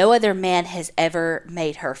that no other man has ever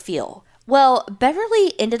made her feel. Well,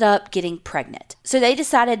 Beverly ended up getting pregnant. So they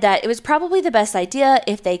decided that it was probably the best idea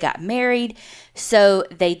if they got married. So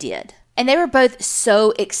they did. And they were both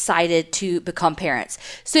so excited to become parents.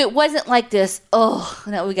 So it wasn't like this, oh,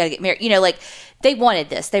 no, we got to get married. Like they wanted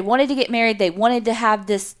this. They wanted to get married. They wanted to have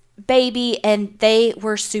this baby, and they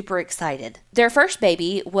were super excited. Their first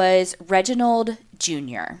baby was Reginald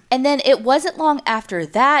Jr. And then it wasn't long after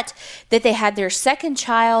that they had their second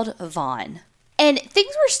child, Vaughn. And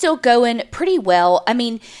things were still going pretty well. I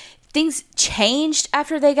mean, things changed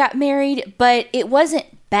after they got married, but it wasn't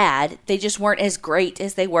bad. They just weren't as great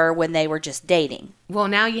as they were when they were just dating. Well,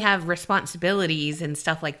 now you have responsibilities and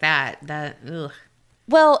stuff like that. Ugh.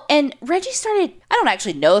 Well, and Reggie started, I don't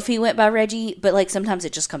actually know if he went by Reggie, but like sometimes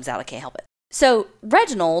it just comes out. I can't help it. So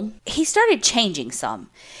Reginald, he started changing some.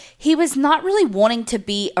 He was not really wanting to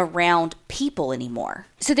be around people anymore.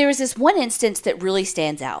 So there was this one instance that really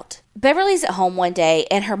stands out. Beverly's at home one day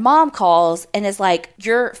and her mom calls and is like,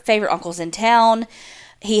 your favorite uncle's in town.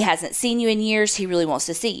 He hasn't seen you in years. He really wants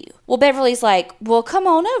to see you. Well, Beverly's like, well, come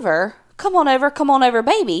on over. Come on over,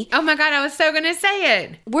 baby. Oh my God, I was so going to say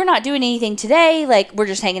it. We're not doing anything today. Like, we're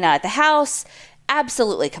just hanging out at the house.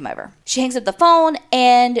 Absolutely come over. She hangs up the phone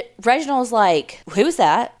and Reginald's like, who's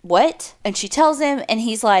that? What? And she tells him and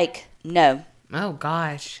he's like, no. Oh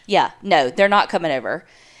gosh. Yeah, no, they're not coming over.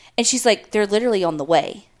 And she's like, they're literally on the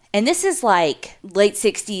way. And this is like late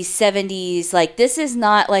 60s, 70s. Like, this is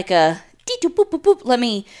not like a, boop, boop, boop, let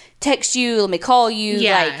me text you, let me call you.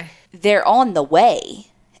 Yeah. Like, they're on the way.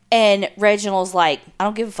 And Reginald's like, I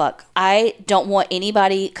don't give a fuck. I don't want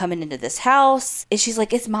anybody coming into this house. And she's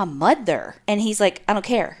like, it's my mother. And he's like, I don't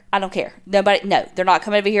care. Nobody, no, they're not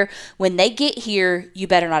coming over here. When they get here, you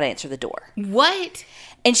better not answer the door. What?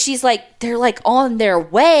 And she's like, they're like on their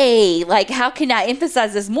way. Like, how can I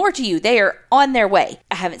emphasize this more to you? They are on their way.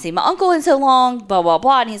 I haven't seen my uncle in so long, blah, blah,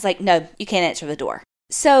 blah. And he's like, no, you can't answer the door.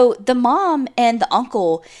 So the mom and the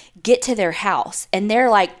uncle get to their house and they're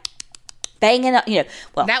like, banging up,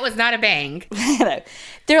 well. That was not a bang.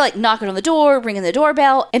 They're like knocking on the door, ringing the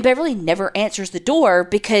doorbell, and Beverly never answers the door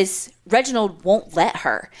because Reginald won't let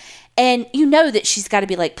her. And you know that she's got to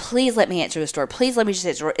be like, please let me answer this door. Please let me just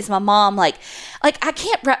answer the door. It's my mom. Like I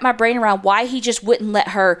can't wrap my brain around why he just wouldn't let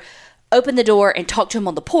her open the door and talk to him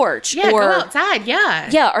on the porch. Yeah, go outside, yeah.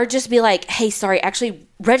 Yeah, or just be like, hey, sorry, actually,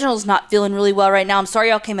 Reginald's not feeling really well right now. I'm sorry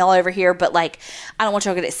y'all came all over here, but like, I don't want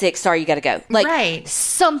y'all to get sick. Sorry, you got to go. Like, right.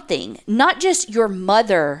 Something, not just your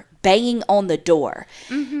mother banging on the door.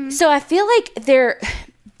 Mm-hmm. So I feel like there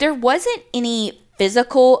wasn't any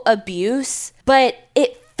physical abuse, but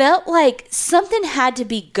it felt like something had to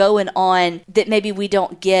be going on that maybe we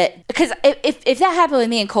don't get. Because if that happened with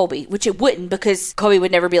me and Colby, which it wouldn't, because Colby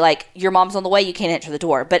would never be like, your mom's on the way, you can't answer the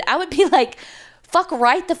door. But I would be like, fuck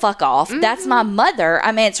right the fuck off. Mm-hmm. That's my mother.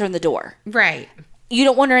 I'm answering the door. Right. You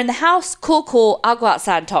don't want her in the house? Cool. I'll go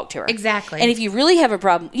outside and talk to her. Exactly. And if you really have a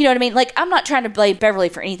problem, you know what I mean? Like, I'm not trying to blame Beverly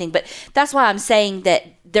for anything, but that's why I'm saying that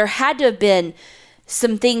there had to have been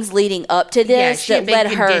some things leading up to this that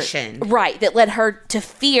led her to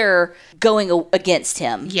fear going against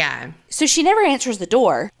him. Yeah. So she never answers the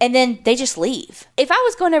door, and then they just leave. If I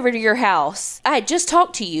was going over to your house, I had just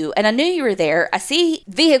talked to you, and I knew you were there. I see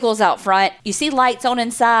vehicles out front. You see lights on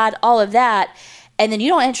inside, all of that. And then you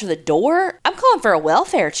don't answer the door, I'm calling for a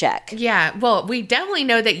welfare check. Yeah, well, we definitely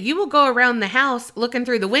know that you will go around the house looking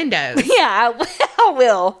through the windows. Yeah, I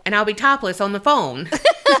will. And I'll be topless on the phone.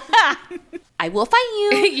 I will find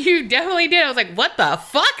you. You definitely did. I was like, what the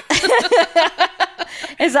fuck?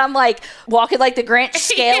 As I'm like walking like the Grinch,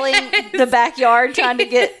 scaling the backyard, trying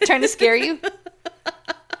to scare you.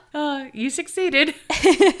 You succeeded.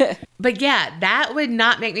 But yeah, that would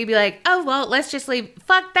not make me be like, oh, well, let's just leave.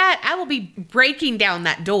 Fuck that. I will be breaking down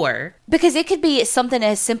that door. Because it could be something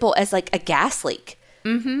as simple as like a gas leak.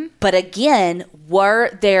 Mm-hmm. But again, were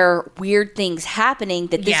there weird things happening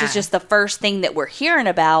that this is just the first thing that we're hearing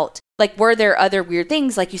about? Like, were there other weird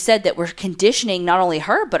things, like you said, that were conditioning not only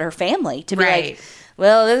her, but her family to be like,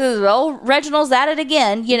 well, Reginald's at it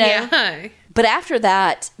again, you know? Yeah. But after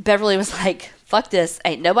that, Beverly was like, fuck this.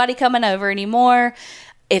 Ain't nobody coming over anymore.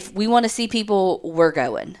 If we want to see people, we're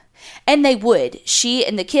going. And they would. She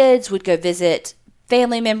and the kids would go visit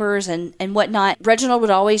family members and whatnot. Reginald would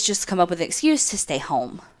always just come up with an excuse to stay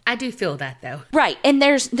home. I do feel that, though. Right. And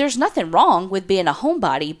there's nothing wrong with being a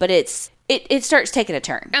homebody, but it starts taking a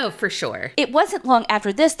turn. Oh, for sure. It wasn't long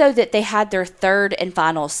after this, though, that they had their third and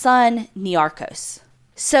final son, Niarchos.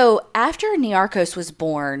 So after Niarchos was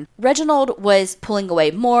born, Reginald was pulling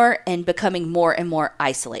away more and becoming more and more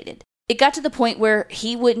isolated. It got to the point where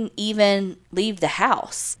he wouldn't even leave the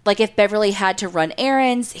house. Like if Beverly had to run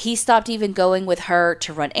errands, he stopped even going with her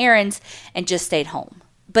to run errands and just stayed home.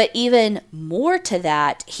 But even more to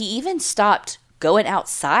that, he even stopped going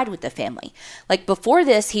outside with the family. Like before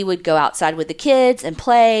this, he would go outside with the kids and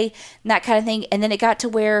play and that kind of thing. And then it got to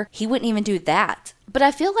where he wouldn't even do that. But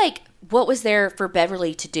I feel like what was there for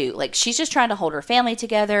Beverly to do? Like, she's just trying to hold her family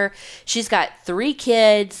together. She's got 3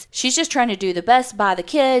 kids. She's just trying to do the best by the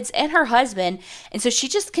kids and her husband. And so she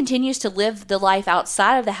just continues to live the life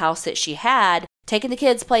outside of the house that she had, taking the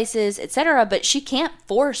kids places, etc. But she can't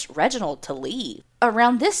force Reginald to leave.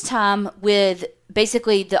 Around this time, with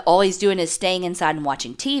basically all he's doing is staying inside and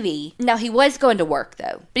watching TV. Now, he was going to work,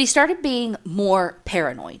 though, but he started being more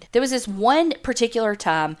paranoid. There was this one particular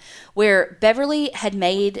time where Beverly had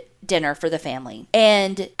made dinner for the family,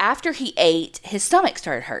 and after he ate, his stomach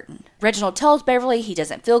started hurting. Reginald tells Beverly he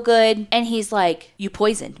doesn't feel good, and he's like, you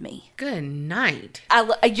poisoned me. Good night.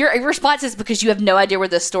 Your response is because you have no idea where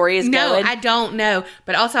the story is going. No, I don't know.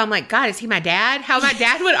 But also, I'm like, God, is he my dad? How my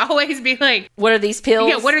dad would always be like, what are these pills?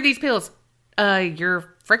 Yeah, what are these pills?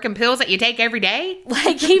 Your freaking pills that you take every day?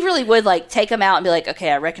 Like, he really would, like, take them out and be like,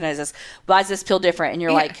 okay, I recognize this. Why is this pill different? And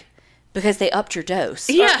you're like, because they upped your dose.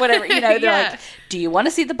 Or whatever, you know, they're like, do you want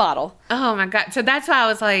to see the bottle? Oh, my God. So that's why I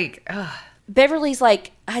was like, ugh. Beverly's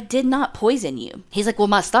like, I did not poison you. He's like, well,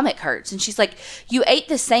 my stomach hurts. And she's like, you ate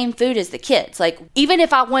the same food as the kids. Like, even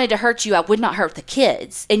if I wanted to hurt you, I would not hurt the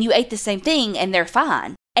kids. And you ate the same thing and they're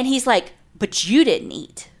fine. And he's like, but you didn't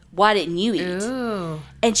eat. Why didn't you eat? Ooh.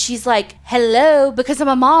 And she's like, hello, because I'm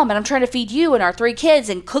a mom and I'm trying to feed you and our 3 kids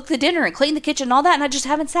and cook the dinner and clean the kitchen and all that. And I just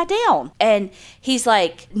haven't sat down. And he's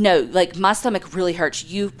like, no, like my stomach really hurts.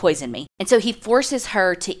 You poisoned me. And so he forces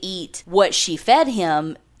her to eat what she fed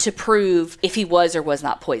him to prove if he was or was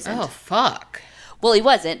not poisoned. Oh, fuck. Well, he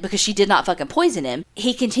wasn't, because she did not fucking poison him.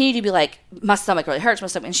 He continued to be like, my stomach really hurts, my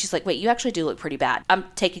stomach. And she's like, wait, you actually do look pretty bad. I'm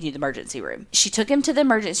taking you to the emergency room. She took him to the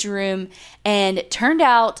emergency room, and it turned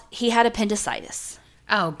out he had appendicitis.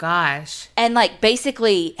 Oh, gosh. And, like,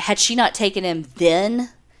 basically, had she not taken him then,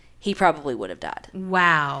 he probably would have died.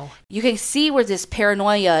 Wow. You can see where this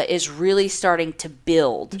paranoia is really starting to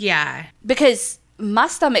build. Yeah. Because my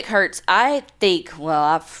stomach hurts. I think, well,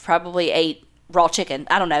 I've probably ate raw chicken.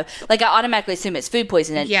 I don't know. Like, I automatically assume it's food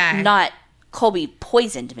poisoning. Yeah. Not Colby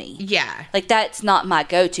poisoned me. Yeah. Like, that's not my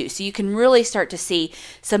go-to. So you can really start to see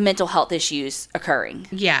some mental health issues occurring.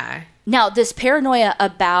 Yeah. Now, this paranoia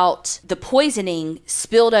about the poisoning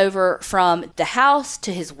spilled over from the house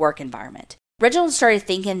to his work environment. Reginald started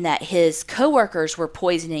thinking that his coworkers were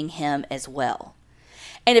poisoning him as well.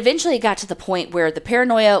 And eventually it got to the point where the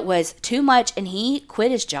paranoia was too much and he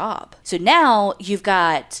quit his job. So now you've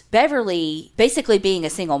got Beverly basically being a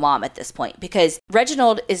single mom at this point, because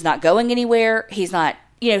Reginald is not going anywhere. He's not,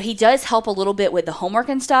 you know, he does help a little bit with the homework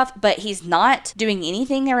and stuff, but he's not doing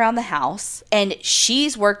anything around the house. And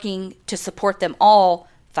she's working to support them all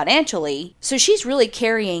financially. So she's really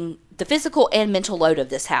carrying the physical and mental load of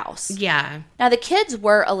this house. Yeah. Now, the kids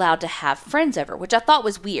were allowed to have friends over, which I thought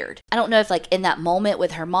was weird. I don't know if, like, in that moment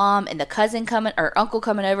with her mom and the cousin coming, or uncle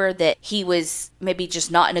coming over, that he was maybe just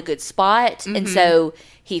not in a good spot. Mm-hmm. And so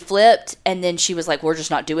he flipped, and then she was like, we're just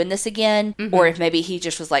not doing this again. Mm-hmm. Or if maybe he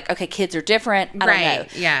just was like, okay, kids are different. I don't know.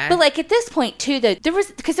 Yeah. But, like, at this point, too, though, there was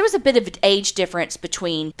a bit of an age difference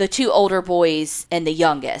between the two older boys and the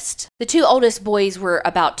youngest. The two oldest boys were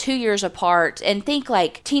about 2 years apart, and think,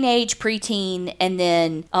 like, teenage, preteen, and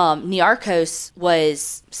then Niarchos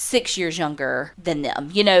was 6 years younger than them,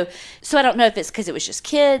 you know? So I don't know if it's because it was just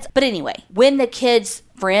kids. But anyway, when the kids'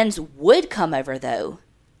 friends would come over, though,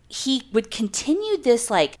 he would continue this,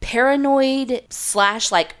 like, paranoid /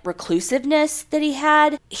 like, reclusiveness that he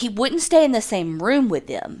had. He wouldn't stay in the same room with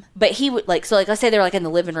them, but he would, like, so, like, let's say they're, like, in the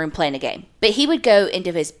living room playing a game, but he would go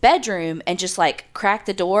into his bedroom and just, like, crack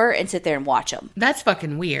the door and sit there and watch them. That's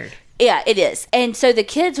fucking weird. Yeah, it is. And so the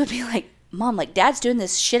kids would be like, Mom, like, Dad's doing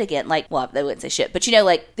this shit again. Like, well, they wouldn't say shit, but, you know,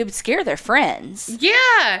 like, they would scare their friends.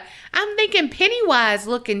 Yeah. I'm thinking Pennywise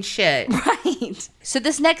looking shit. Right. So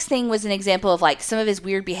this next thing was an example of, like, some of his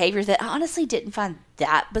weird behavior that I honestly didn't find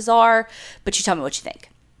that bizarre, but you tell me what you think.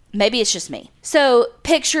 Maybe it's just me. So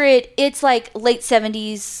picture it. It's, like, late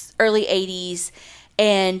 70s, early 80s.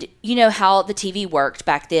 And you know how the TV worked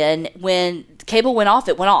back then. When cable went off,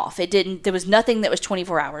 it went off. There was nothing that was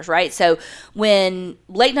 24 hours, right? So when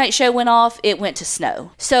late night show went off, it went to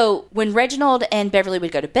snow. So when Reginald and Beverly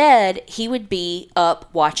would go to bed, he would be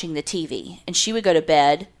up watching the TV, and she would go to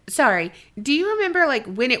bed. Sorry, do you remember, like,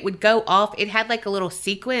 when it would go off, it had, like, a little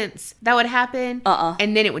sequence that would happen?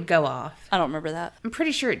 And then it would go off. I don't remember that. I'm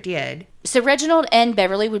pretty sure it did. So Reginald and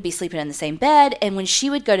Beverly would be sleeping in the same bed, and when she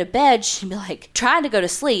would go to bed, she'd be, like, trying to go to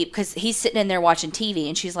sleep because he's sitting in there watching TV,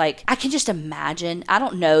 and she's like, I can just imagine, I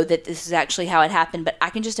don't know that this is actually how it happened, but I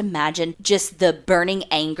can just imagine just the burning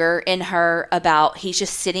anger in her about he's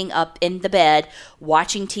just sitting up in the bed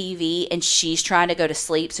watching TV, and she's trying to go to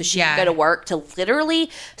sleep so she can go to work to literally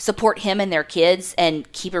support him and their kids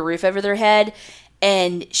and keep a roof over their head.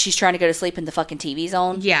 And she's trying to go to sleep and the fucking TV's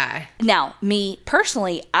on. Yeah. Now, me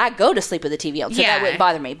personally, I go to sleep with the TV on, so that wouldn't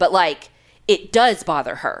bother me. But, like, it does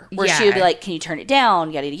bother her. Where she would be like, can you turn it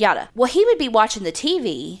down? Yada, yada, yada. Well, he would be watching the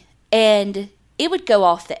TV, and it would go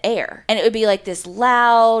off the air. And it would be like this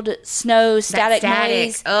loud snow static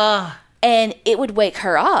noise. Ugh. And it would wake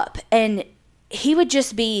her up. And he would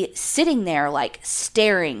just be sitting there, like,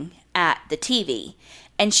 staring at the TV.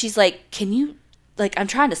 And she's like, can you... like, I'm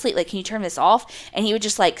trying to sleep. Like, can you turn this off? And he would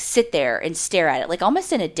just, like, sit there and stare at it, like,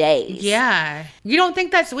 almost in a daze. Yeah. You don't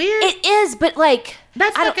think that's weird? It is, but, like...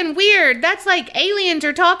 That's fucking weird. That's like aliens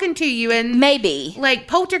are talking to you and... Maybe. Like,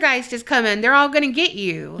 poltergeist is coming. They're all gonna get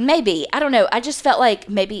you. Maybe. I don't know. I just felt like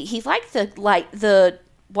maybe he liked the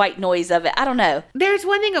white noise of it. I don't know. There's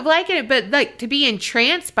one thing of liking it, but, like, to be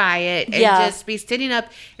entranced by it and just be sitting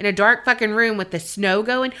up in a dark fucking room with the snow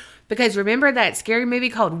going... Because remember that scary movie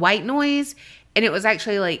called White Noise? And it was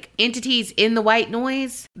actually, like, entities in the white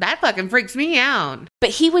noise. That fucking freaks me out.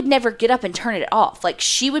 But he would never get up and turn it off. Like,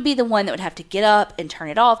 she would be the one that would have to get up and turn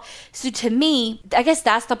it off. So to me, I guess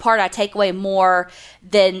that's the part I take away more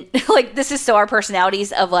than, like, this is so our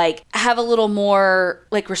personalities of, like, have a little more,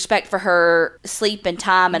 like, respect for her sleep and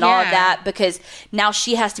time and all of that. Because now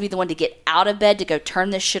she has to be the one to get out of bed to go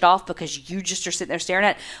turn this shit off because you just are sitting there staring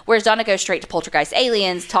at it. Whereas Donna goes straight to poltergeist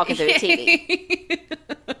aliens talking through the TV.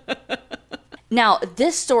 Now,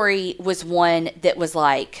 this story was one that was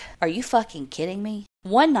like, are you fucking kidding me?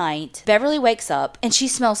 One night, Beverly wakes up and she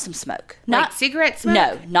smells some smoke. Like cigarette smoke?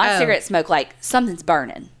 No, not cigarette smoke, like something's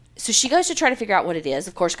burning. So she goes to try to figure out what it is.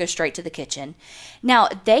 Of course, goes straight to the kitchen. Now,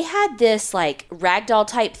 they had this like ragdoll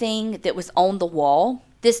type thing that was on the wall.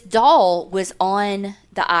 This doll was on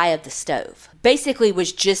the eye of the stove. Basically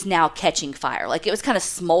was just now catching fire. Like it was kind of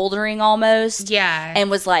smoldering almost. Yeah. And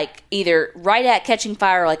was like either right at catching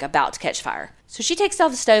fire or like about to catch fire. So she takes it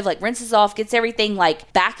off the stove, like rinses off, gets everything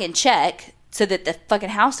like back in check so that the fucking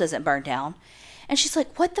house doesn't burn down. And she's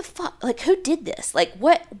like, what the fuck? Like, who did this? Like,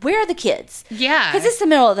 what? Where are the kids? Yeah. Because it's the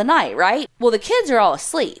middle of the night, right? Well, the kids are all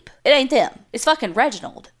asleep. It ain't them. It's fucking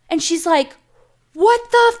Reginald. And she's like, what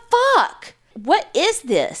the fuck? What is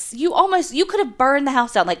this? You could have burned the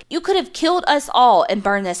house down. Like, you could have killed us all and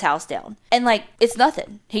burned this house down. And, like, it's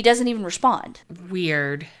nothing. He doesn't even respond.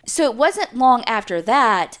 Weird. So it wasn't long after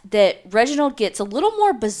that Reginald gets a little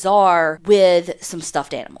more bizarre with some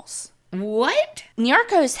stuffed animals. What?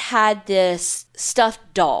 Niarchos had this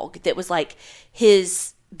stuffed dog that was, like,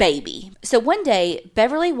 his baby. So one day,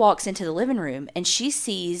 Beverly walks into the living room and she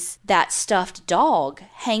sees that stuffed dog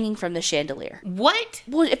hanging from the chandelier. What?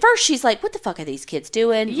 Well, at first she's like, what the fuck are these kids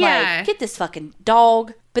doing? Yeah. Like, get this fucking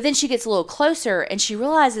dog. But then she gets a little closer and she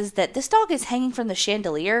realizes that this dog is hanging from the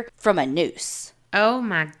chandelier from a noose. Oh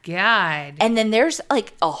my God. And then there's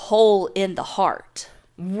like a hole in the heart.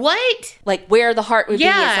 What? Like where the heart would be is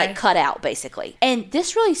Yeah. like cut out, basically. And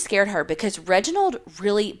this really scared her because Reginald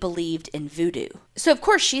really believed in voodoo. So, of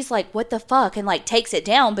course, she's like, what the fuck? And like takes it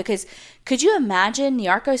down because could you imagine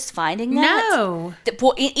Niarchos finding that? No.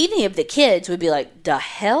 Any of the kids would be like, the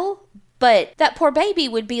hell? But that poor baby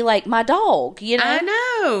would be like, my dog, you know? I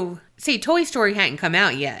know. See, Toy Story hadn't come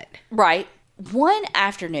out yet. Right. One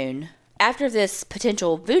afternoon, after this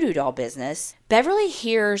potential voodoo doll business, Beverly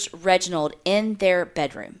hears Reginald in their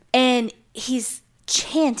bedroom. And he's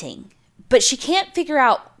chanting, but she can't figure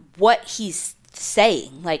out what he's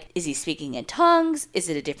saying. Like, is he speaking in tongues? Is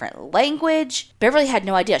it a different language? Beverly had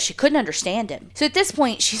no idea. She couldn't understand him. So at this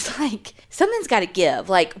point, she's like, something's got to give.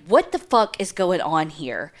 Like, what the fuck is going on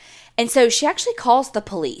here? And so she actually calls the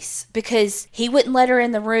police because he wouldn't let her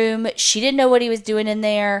in the room. She didn't know what he was doing in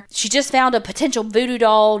there. She just found a potential voodoo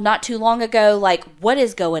doll not too long ago. Like, what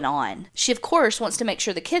is going on? She, of course, wants to make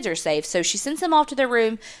sure the kids are safe. So she sends them off to their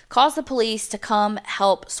room, calls the police to come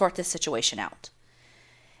help sort this situation out.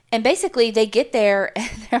 And basically, they get there and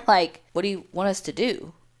they're like, what do you want us to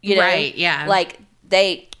do? You know? Right, yeah. Like,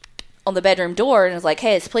 they on the bedroom door and is like,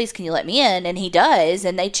 hey, it's police, can you let me in? And he does,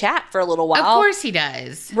 and they chat for a little while. Of course he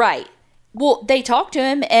does. Right. Well, they talk to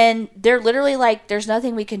him, and they're literally like, there's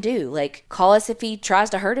nothing we can do. Like, call us if he tries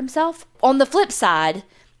to hurt himself. On the flip side,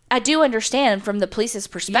 I do understand from the police's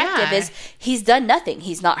perspective is he's done nothing.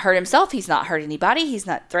 He's not hurt himself. He's not hurt anybody. He's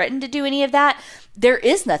not threatened to do any of that. There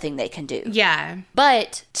is nothing they can do. Yeah.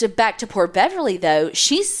 But back to poor Beverly, though,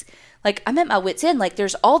 she's like, I'm at my wit's end. Like,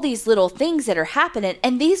 there's all these little things that are happening,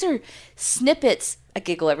 and these are snippets. I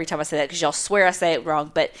giggle every time I say that because y'all swear I say it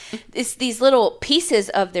wrong, but it's these little pieces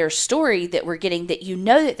of their story that we're getting that you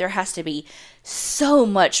know that there has to be so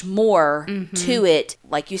much more to it,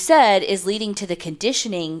 like you said, is leading to the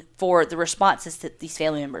conditioning for the responses that these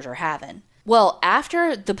family members are having. Well,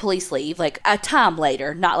 after the police leave, like a time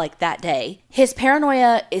later, not like that day, his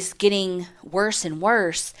paranoia is getting worse and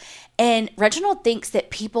worse, and Reginald thinks that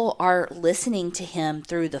people are listening to him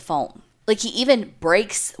through the phone. Like, he even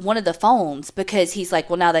breaks one of the phones because he's like,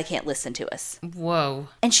 well, now they can't listen to us. Whoa.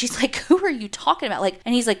 And she's like, who are you talking about? Like,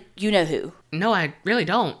 and he's like, you know who? No, I really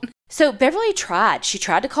don't. So Beverly tried. She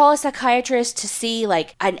tried to call a psychiatrist to see,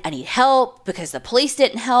 like, I need help because the police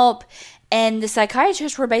didn't help. And the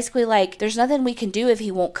psychiatrists were basically like, there's nothing we can do if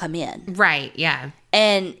he won't come in. Right, yeah.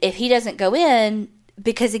 And if he doesn't go in,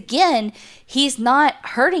 because again, he's not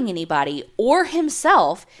hurting anybody or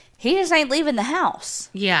himself, he just ain't leaving the house.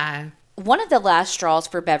 Yeah. One of the last straws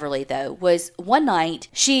for Beverly, though, was one night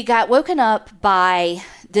she got woken up by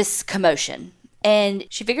this commotion. And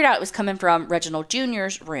she figured out it was coming from Reginald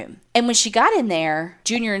Jr.'s room. And when she got in there,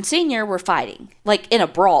 Junior and Senior were fighting. Like, in a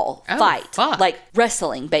brawl fight. Fuck. Like,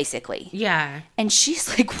 wrestling, basically. Yeah. And she's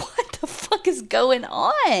like, what the fuck is going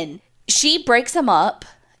on? She breaks them up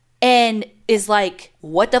and is like,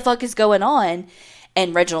 what the fuck is going on?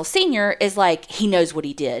 And Reginald Sr. is like, he knows what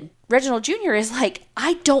he did. Reginald Jr. is like,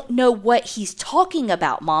 I don't know what he's talking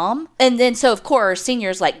about, Mom. And then, so of course,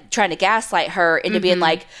 Senior's like trying to gaslight her into being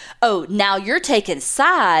like, oh, now you're taking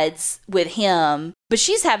sides with him. But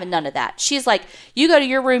she's having none of that. She's like, you go to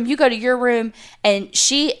your room, you go to your room. And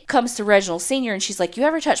she comes to Reginald Sr. and she's like, you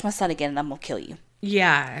ever touch my son again and I'm going to kill you.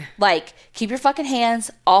 Yeah. Like, keep your fucking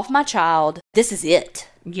hands off my child. This is it.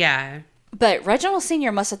 Yeah. But Reginald Sr.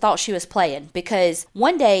 must have thought she was playing because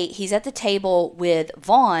one day he's at the table with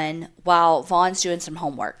Vaughn while Vaughn's doing some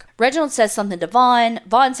homework. Reginald says something to Vaughn.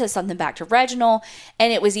 Vaughn says something back to Reginald.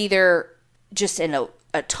 And it was either just in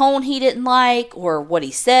a tone he didn't like or what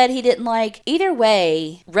he said he didn't like. Either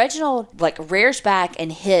way, Reginald like rears back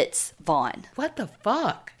and hits Vaughn. What the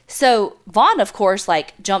fuck? So Vaughn, of course,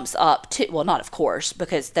 like jumps up to, well, not of course,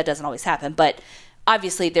 because that doesn't always happen, but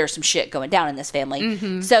obviously there's some shit going down in this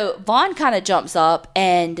family. So Vaughn kind of jumps up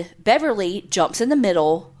and Beverly jumps in the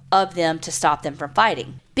middle of them to stop them from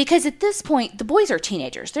fighting. Because at this point, the boys are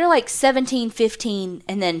teenagers. They're like 17, 15,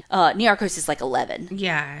 and then Niarchos is like 11.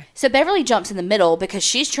 Yeah. So Beverly jumps in the middle because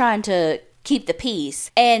she's trying to keep the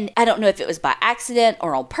peace. And I don't know if it was by accident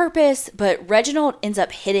or on purpose, but Reginald ends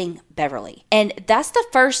up hitting Beverly. And that's the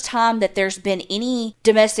first time that there's been any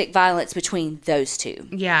domestic violence between those two.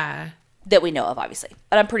 Yeah. That we know of, obviously.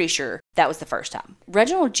 But I'm pretty sure that was the first time.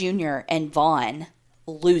 Reginald Jr. and Vaughn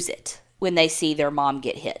lose it when they see their mom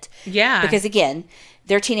get hit. Yeah. Because, again,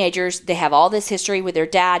 they're teenagers. They have all this history with their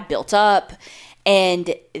dad built up.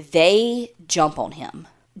 And they jump on him.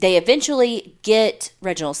 They eventually get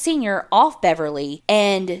Reginald Sr. off Beverly.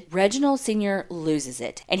 And Reginald Sr. loses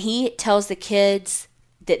it. And he tells the kids,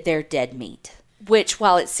 that they're dead meat. Which,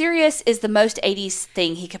 while it's serious, is the most 80s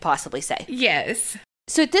thing he could possibly say. Yes.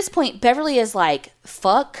 So at this point, Beverly is like,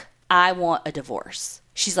 fuck, I want a divorce.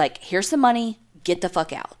 She's like, here's some money, get the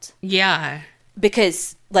fuck out. Yeah.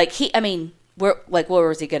 Because, like, where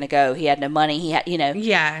was he going to go? He had no money. He had,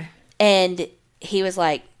 Yeah. And he was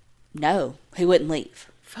like, no, he wouldn't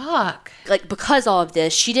leave. Fuck. Like, because all of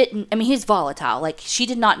this, he's volatile. Like, she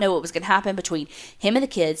did not know what was going to happen between him and the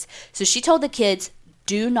kids. So she told the kids,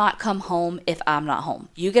 do not come home if I'm not home.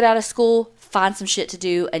 You get out of school, find some shit to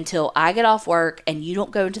do until I get off work, and you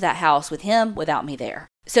don't go into that house with him without me there.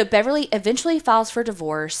 So Beverly eventually files for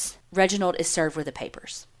divorce. Reginald is served with the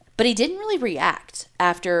papers. But he didn't really react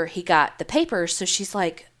after he got the papers, so she's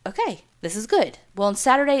like, okay, this is good. Well, on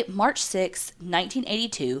Saturday, March 6,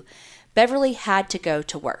 1982, Beverly had to go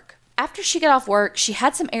to work. After she got off work, she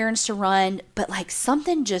had some errands to run, but like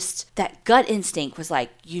something just, that gut instinct was like,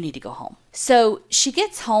 you need to go home. So she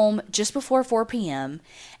gets home just before 4 p.m.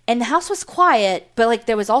 and the house was quiet, but like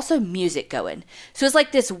there was also music going. So it was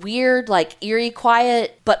like this weird, like eerie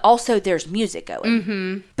quiet, but also there's music going.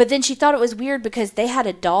 Mm-hmm. But then she thought it was weird because they had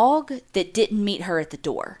a dog that didn't meet her at the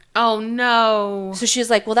door. Oh no. So she was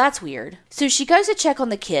like, well, that's weird. So she goes to check on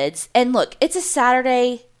the kids, and look, it's a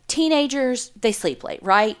Saturday. Teenagers, they sleep late,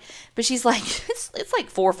 right? But she's like, it's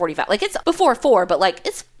like 4:45. Like, it's before 4, but like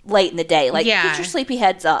it's late in the day. Like, Get your sleepy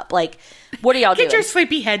heads up. Like, what are y'all doing? Get your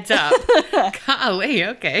sleepy heads up. Golly,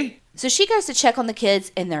 okay. So she goes to check on the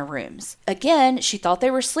kids in their rooms. Again, she thought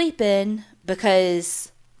they were sleeping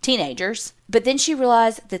because teenagers. But then she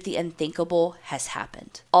realized that the unthinkable has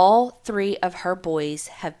happened. All 3 of her boys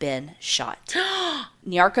have been shot.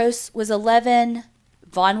 Nyarkos was 11.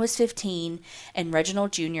 Vaughn was 15, and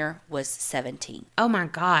Reginald Jr. was 17. Oh my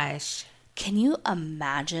gosh. Can you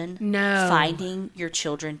imagine finding your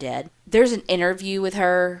children dead? There's an interview with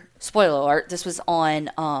her. Spoiler alert, this was on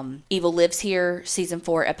Evil Lives Here, Season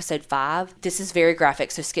 4, Episode 5. This is very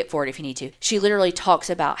graphic, so skip forward if you need to. She literally talks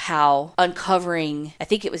about how uncovering, I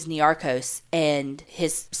think it was Nyarkos, and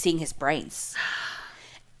seeing his brains.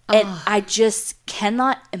 And I just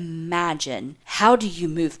cannot imagine, how do you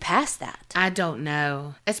move past that? I don't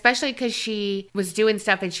know. Especially because she was doing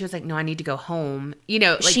stuff and she was like, no, I need to go home.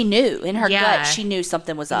 She knew in her gut, she knew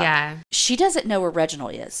something was up. Yeah. She doesn't know where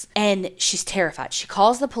Reginald is. And she's terrified. She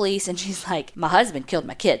calls the police and she's like, my husband killed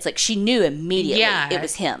my kids. Like, she knew immediately it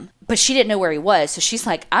was him. But she didn't know where he was. So she's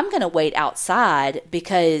like, I'm going to wait outside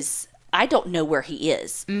because I don't know where he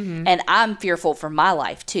is. Mm-hmm. And I'm fearful for my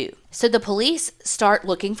life too. So the police start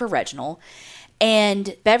looking for Reginald,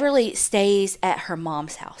 and Beverly stays at her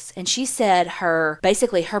mom's house. And she said her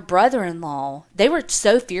brother-in-law, they were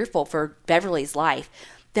so fearful for Beverly's life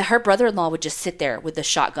that her brother-in-law would just sit there with the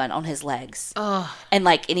shotgun on his legs. Oh. And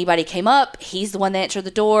like anybody came up, he's the one that answered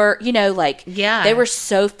the door. They were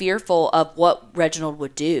so fearful of what Reginald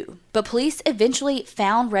would do. But police eventually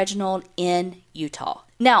found Reginald in Utah.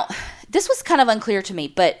 Now, this was kind of unclear to me,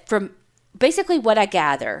 but from basically what I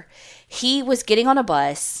gather, he was getting on a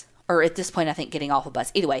bus, or at this point I think getting off a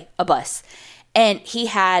bus. Either way, a bus. And he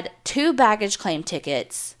had 2 baggage claim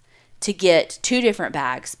tickets to get 2 different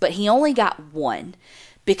bags, but he only got one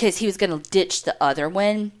because he was going to ditch the other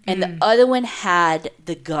one, and the other one had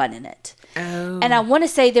the gun in it. Oh. And I want to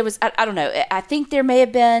say there was, I don't know, I think there may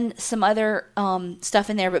have been some other stuff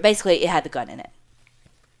in there, but basically it had the gun in it.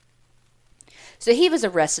 So he was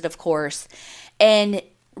arrested, of course, and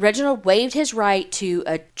Reginald waived his right to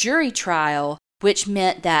a jury trial, which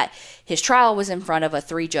meant that his trial was in front of a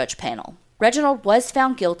 3-judge panel. Reginald was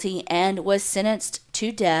found guilty and was sentenced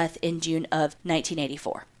to death in June of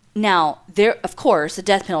 1984. Now, there, of course, the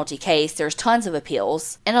death penalty case, there's tons of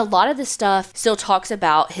appeals, and a lot of the stuff still talks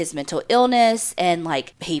about his mental illness and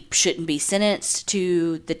like he shouldn't be sentenced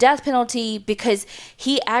to the death penalty because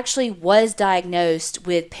he actually was diagnosed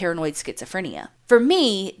with paranoid schizophrenia. For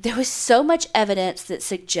me, there was so much evidence that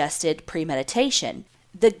suggested premeditation.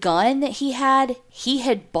 The gun that he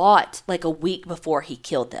had bought like a week before he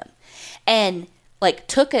killed them, and like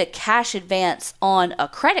took a cash advance on a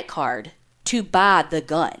credit card to buy the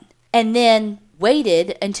gun, and then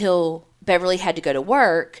waited until Beverly had to go to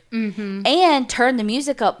work and turned the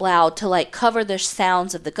music up loud to like cover the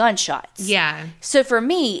sounds of the gunshots. Yeah. So for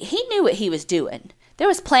me, he knew what he was doing. There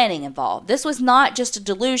was planning involved. This was not just a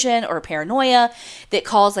delusion or a paranoia that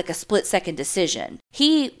caused like a split-second decision.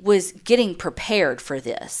 He was getting prepared for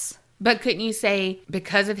this. But couldn't you say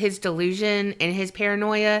because of his delusion and his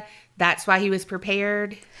paranoia, that's why he was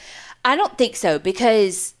prepared? I don't think so,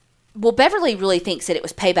 because Beverly really thinks that it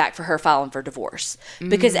was payback for her filing for divorce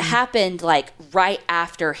because it happened like right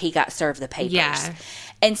after he got served the papers. Yeah.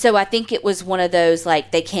 And so I think it was one of those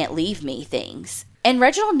like they can't leave me things. And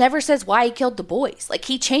Reginald never says why he killed the boys. Like,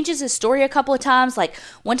 he changes his story a couple of times. Like,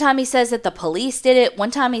 one time he says that the police did it.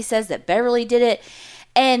 One time he says that Beverly did it.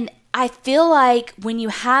 And I feel like when you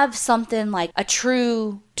have something like a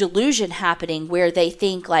true delusion happening where they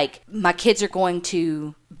think, like, my kids are going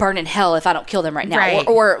to burn in hell if I don't kill them right now. Right.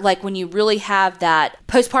 Or like when you really have that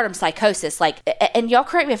postpartum psychosis, like, and y'all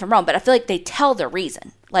correct me if I'm wrong, but I feel like they tell the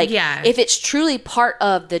reason. Like, if it's truly part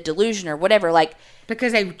of the delusion or whatever, like,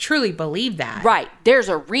 because they truly believe that. Right. There's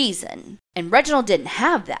a reason. And Reginald didn't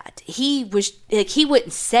have that. He was, like, he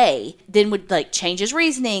wouldn't say, then would, like, change his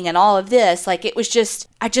reasoning and all of this. Like, it was just,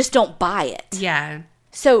 I just don't buy it. Yeah.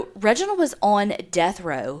 So, Reginald was on death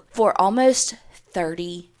row for almost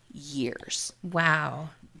 30 years.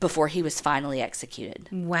 Wow. Before he was finally executed.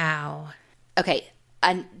 Wow. Okay.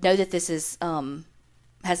 I know that this is,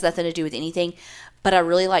 has nothing to do with anything, but I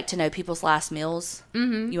really like to know people's last meals.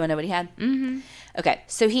 Mm-hmm. You want to know what he had? Mm-hmm. Okay,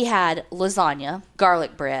 so he had lasagna,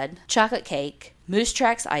 garlic bread, chocolate cake, Moose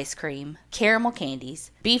Tracks ice cream, caramel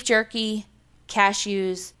candies, beef jerky,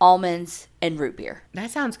 cashews, almonds, and root beer.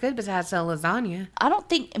 That sounds good besides the lasagna. I don't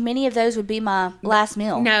think many of those would be my last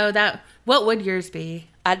meal. No, what would yours be?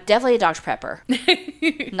 Definitely a Dr. Pepper.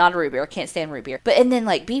 Not a root beer. I can't stand root beer. And then,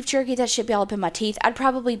 like, beef jerky, that shit be all up in my teeth. I'd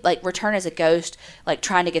probably, like, return as a ghost, like,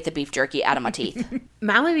 trying to get the beef jerky out of my teeth.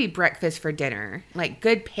 Mine would be breakfast for dinner. Like,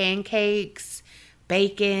 good pancakes,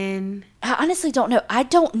 bacon. I honestly don't know. I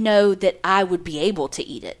don't know that I would be able to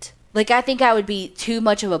eat it. Like, I think I would be too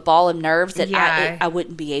much of a ball of nerves that I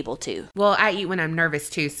wouldn't be able to. Well, I eat when I'm nervous,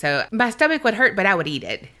 too, so my stomach would hurt, but I would eat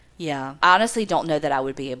it. Yeah. I honestly don't know that I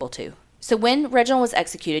would be able to. So when Reginald was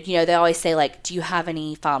executed, you know, they always say, like, do you have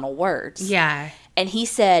any final words? Yeah. And he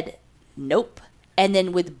said, nope. And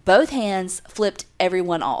then with both hands, flipped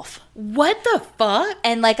everyone off. What the fuck?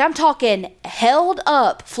 And, like, I'm talking held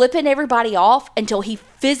up, flipping everybody off until he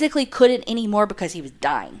physically couldn't anymore because he was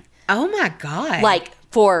dying. Oh, my God. Like,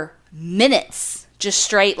 for minutes, just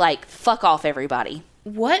straight, like, fuck off everybody.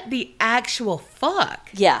 What the actual fuck?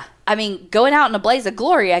 Yeah. I mean, going out in a blaze of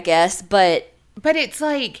glory, I guess, but it's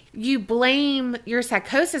like you blame your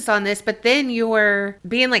psychosis on this, but then you're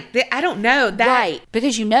being like, I don't know. That right.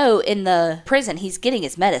 Because, you know, in the prison, he's getting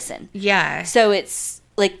his medicine. Yeah. So it's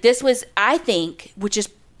like, this was, I think, which is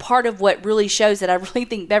part of what really shows that I really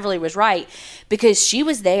think Beverly was right, because she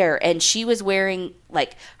was there and she was wearing,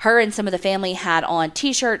 like, her and some of the family had on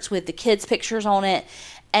t-shirts with the kids' pictures on it.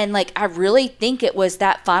 And, like, I really think it was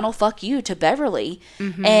that final fuck you to Beverly.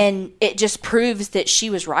 Mm-hmm. And it just proves that she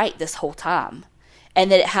was right this whole time. And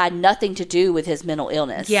that it had nothing to do with his mental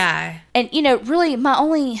illness. Yeah. And, you know, really, my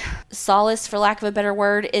only solace, for lack of a better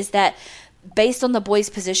word, is that based on the boys'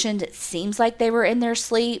 position, it seems like they were in their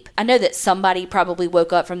sleep. I know that somebody probably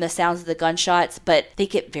woke up from the sounds of the gunshots, but I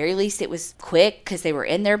think at very least it was quick because they were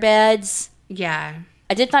in their beds. Yeah.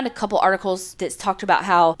 I did find a couple articles that talked about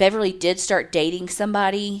how Beverly did start dating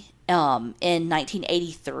somebody in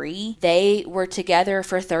 1983. They were together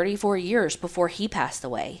for 34 years before he passed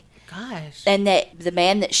away. Gosh. And that the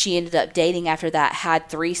man that she ended up dating after that had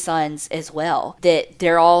 3 sons as well. That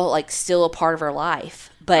they're all, like, still a part of her life.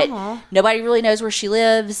 But nobody really knows where she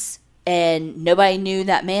lives, and nobody knew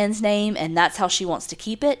that man's name, and that's how she wants to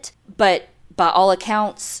keep it. But by all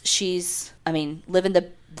accounts, she's, I mean, living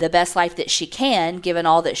the best life that she can, given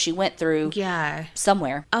all that she went through. Yeah.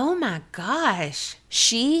 Somewhere. Oh my gosh.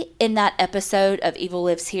 She, in that episode of Evil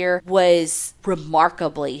Lives Here, was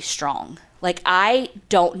remarkably strong. Like, I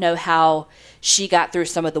don't know how she got through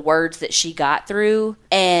some of the words that she got through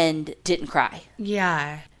and didn't cry.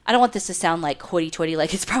 Yeah. I don't want this to sound like hoity-toity,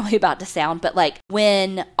 like it's probably about to sound, but, like,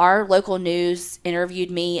 when our local news interviewed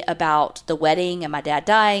me about the wedding and my dad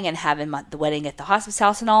dying and having the wedding at the hospice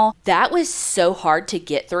house and all, that was so hard to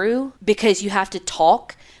get through because you have to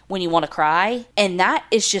talk when you want to cry. And that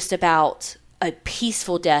is just about a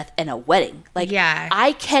peaceful death and a wedding. Like, yeah.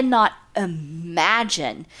 I cannot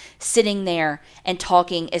imagine sitting there and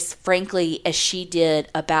talking as frankly as she did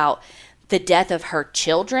about the death of her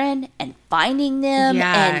children and finding them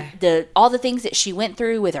and all the things that she went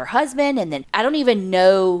through with her husband. And then I don't even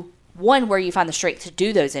know, one, where you find the strength to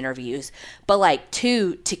do those interviews, but, like,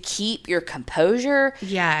 2, to keep your composure.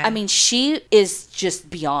 Yeah. I mean, she is just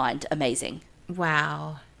beyond amazing.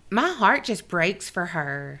 Wow. My heart just breaks for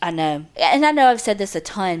her. I know. And I know I've said this a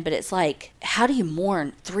ton, but it's like, how do you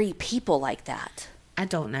mourn 3 people like that? I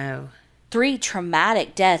don't know. 3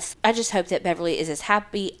 traumatic deaths. I just hope that Beverly is as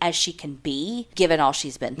happy as she can be, given all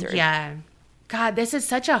she's been through. Yeah. God, this is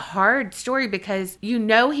such a hard story because you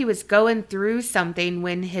know he was going through something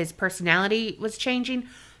when his personality was changing,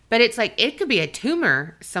 but it's like it could be a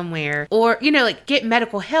tumor somewhere or, you know, like get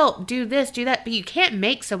medical help, do this, do that, but you can't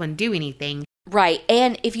make someone do anything. Right.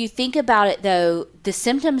 And if you think about it, though, the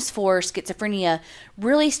symptoms for schizophrenia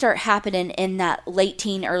really start happening in that late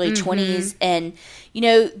teen, early 20s. And,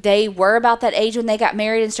 they were about that age when they got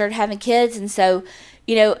married and started having kids. And so,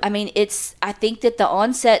 I think that the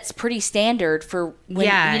onset's pretty standard for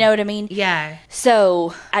when, you know what I mean? Yeah.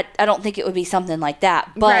 So I don't think it would be something like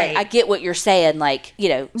that. But Right. I get what you're saying. Like,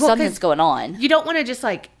 something's going on. You don't want to just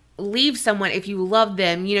leave someone if you love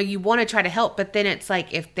them. You want to try to help, but then it's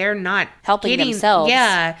if they're not helping themselves.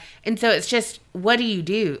 Yeah. And so it's just, what do you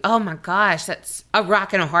do? Oh my gosh, that's a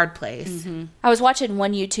rock and a hard place. Mm-hmm. I was watching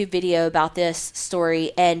one YouTube video about this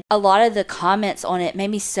story, and a lot of the comments on it made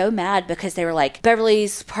me so mad because they were like,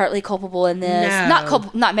 Beverly's partly culpable in this.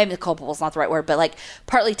 No. Not maybe culpable is not the right word, but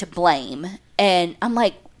partly to blame. And I'm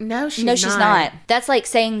like, No, she's not. That's like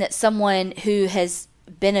saying that someone who has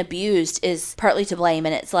been abused is partly to blame,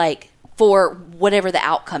 and it's for whatever the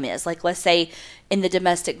outcome is. Let's say in the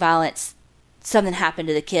domestic violence, something happened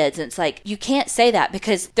to the kids, and it's you can't say that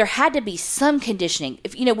because there had to be some conditioning.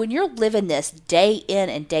 If when you're living this day in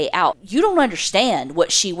and day out, you don't understand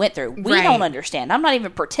what she went through. We Right. don't understand. I'm not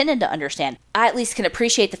even pretending to understand. I at least can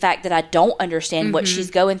appreciate the fact that I don't understand what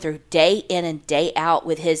she's going through day in and day out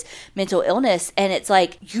with his mental illness. And it's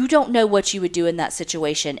you don't know what you would do in that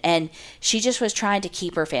situation. And she just was trying to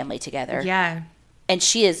keep her family together. Yeah. And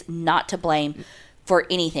she is not to blame for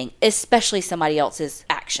anything, especially somebody else's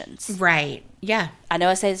actions. Right. Yeah. I know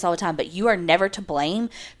I say this all the time, but you are never to blame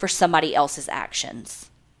for somebody else's actions.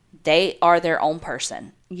 They are their own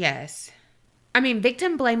person. Yes.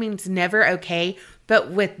 Victim blaming's never okay,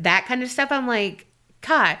 but with that kind of stuff, I'm like,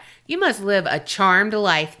 God, you must live a charmed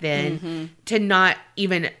life then to not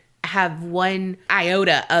even have one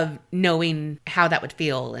iota of knowing how that would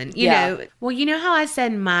feel. And, you know, how I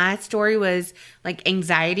said my story was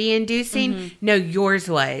anxiety inducing? No, yours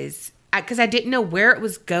was. Because I didn't know where it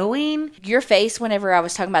was going. Your face, whenever I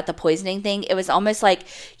was talking about the poisoning thing, it was almost like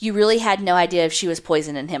you really had no idea if she was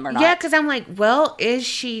poisoning him or not. Yeah, because I'm like, well, is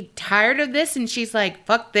she tired of this? And she's like,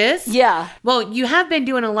 fuck this? Yeah. Well, you have been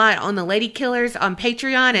doing a lot on the Lady Killers on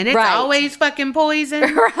Patreon, and it's always fucking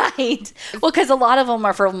poison. Right. Well, because a lot of them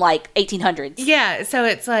are from 1800s. Yeah, so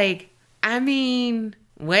it's well,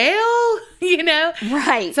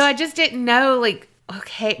 Right. So I just didn't know,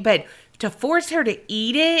 okay, but to force her to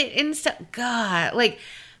eat it and stuff, God,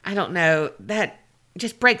 I don't know, that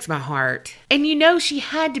just breaks my heart. And she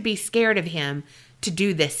had to be scared of him to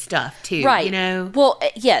do this stuff too, right? Well,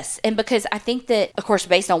 yes, and because I think that, of course,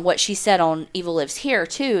 based on what she said on Evil Lives Here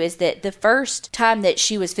too, is that the first time that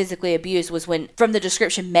she was physically abused was when, from the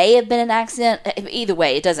description, may have been an accident. Either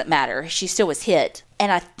way, it doesn't matter. She still was hit.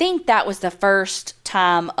 And I think that was the first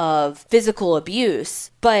time of physical abuse.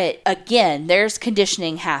 But again, there's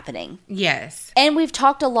conditioning happening. Yes. And we've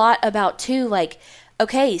talked a lot about too,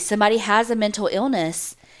 okay, somebody has a mental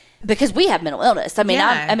illness because we have mental illness. I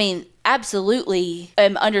mean, absolutely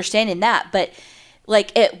am understanding that. But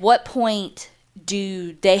at what point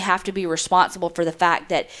do they have to be responsible for the fact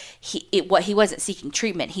that he wasn't seeking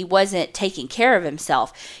treatment? He wasn't taking care of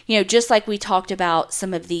himself. Just like we talked about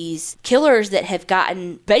some of these killers that have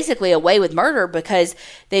gotten basically away with murder because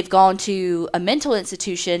they've gone to a mental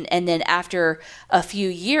institution and then after a few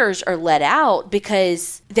years are let out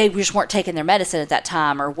because they just weren't taking their medicine at that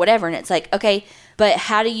time or whatever. And it's okay, but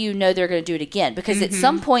how do you know they're going to do it again? Because at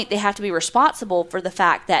some point they have to be responsible for the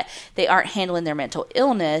fact that they aren't handling their mental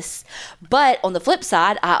illness. But on the flip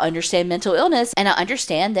side, I understand mental illness, and I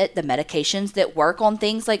understand that the medications that work on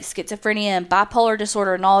things like schizophrenia and bipolar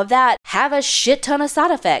disorder and all of that have a shit ton of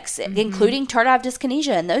side effects, including tardive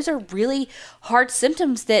dyskinesia. And those are really hard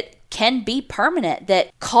symptoms that can be permanent,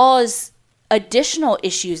 that cause additional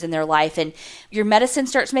issues in their life. And your medicine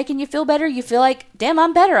starts making you feel better. You feel like, damn,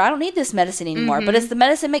 I'm better. I don't need this medicine anymore. But it's the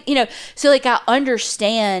medicine so I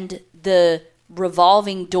understand the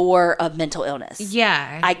revolving door of mental illness.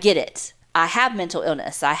 Yeah. I get it. I have mental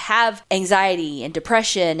illness. I have anxiety and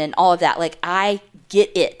depression and all of that. I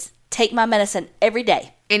get it. Take my medicine every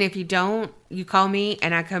day. And if you don't, you call me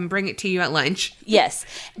and I come bring it to you at lunch. Yes.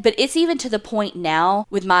 But it's even to the point now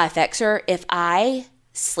with my Effexor, if I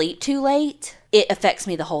sleep too late, it affects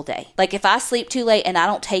me the whole day. If I sleep too late and I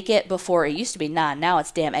don't take it before, it used to be 9, now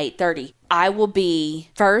it's damn 8:30. I will be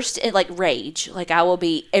first in rage. I will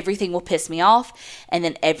be, everything will piss me off, and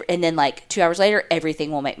then 2 hours later,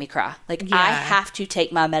 everything will make me cry. I have to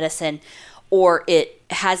take my medicine, or it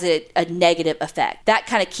has a negative effect. That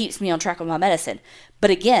kind of keeps me on track with my medicine. But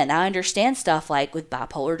again, I understand stuff like with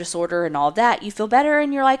bipolar disorder and all of that. You feel better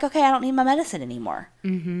and you're like, okay, I don't need my medicine anymore.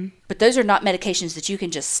 Mm-hmm. But those are not medications that you can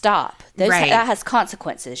just stop. That has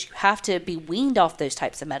consequences. You have to be weaned off those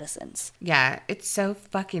types of medicines. Yeah, it's so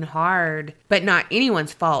fucking hard. But not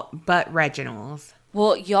anyone's fault but Reginald's.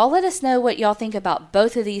 Well, y'all let us know what y'all think about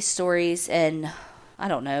both of these stories, and I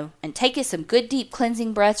don't know, and take us some good deep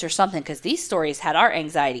cleansing breaths or something, because these stories had our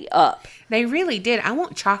anxiety up. They really did. I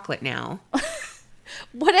want chocolate now.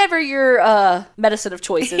 Whatever your medicine of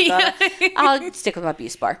choice is, I'll stick with my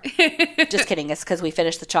Buse bar. Just kidding. It's because we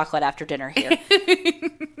finished the chocolate after dinner here.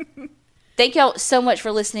 Thank y'all so much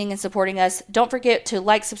for listening and supporting us. Don't forget to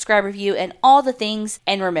like, subscribe, review, and all the things.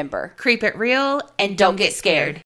 And remember, Creep it real and don't get scared.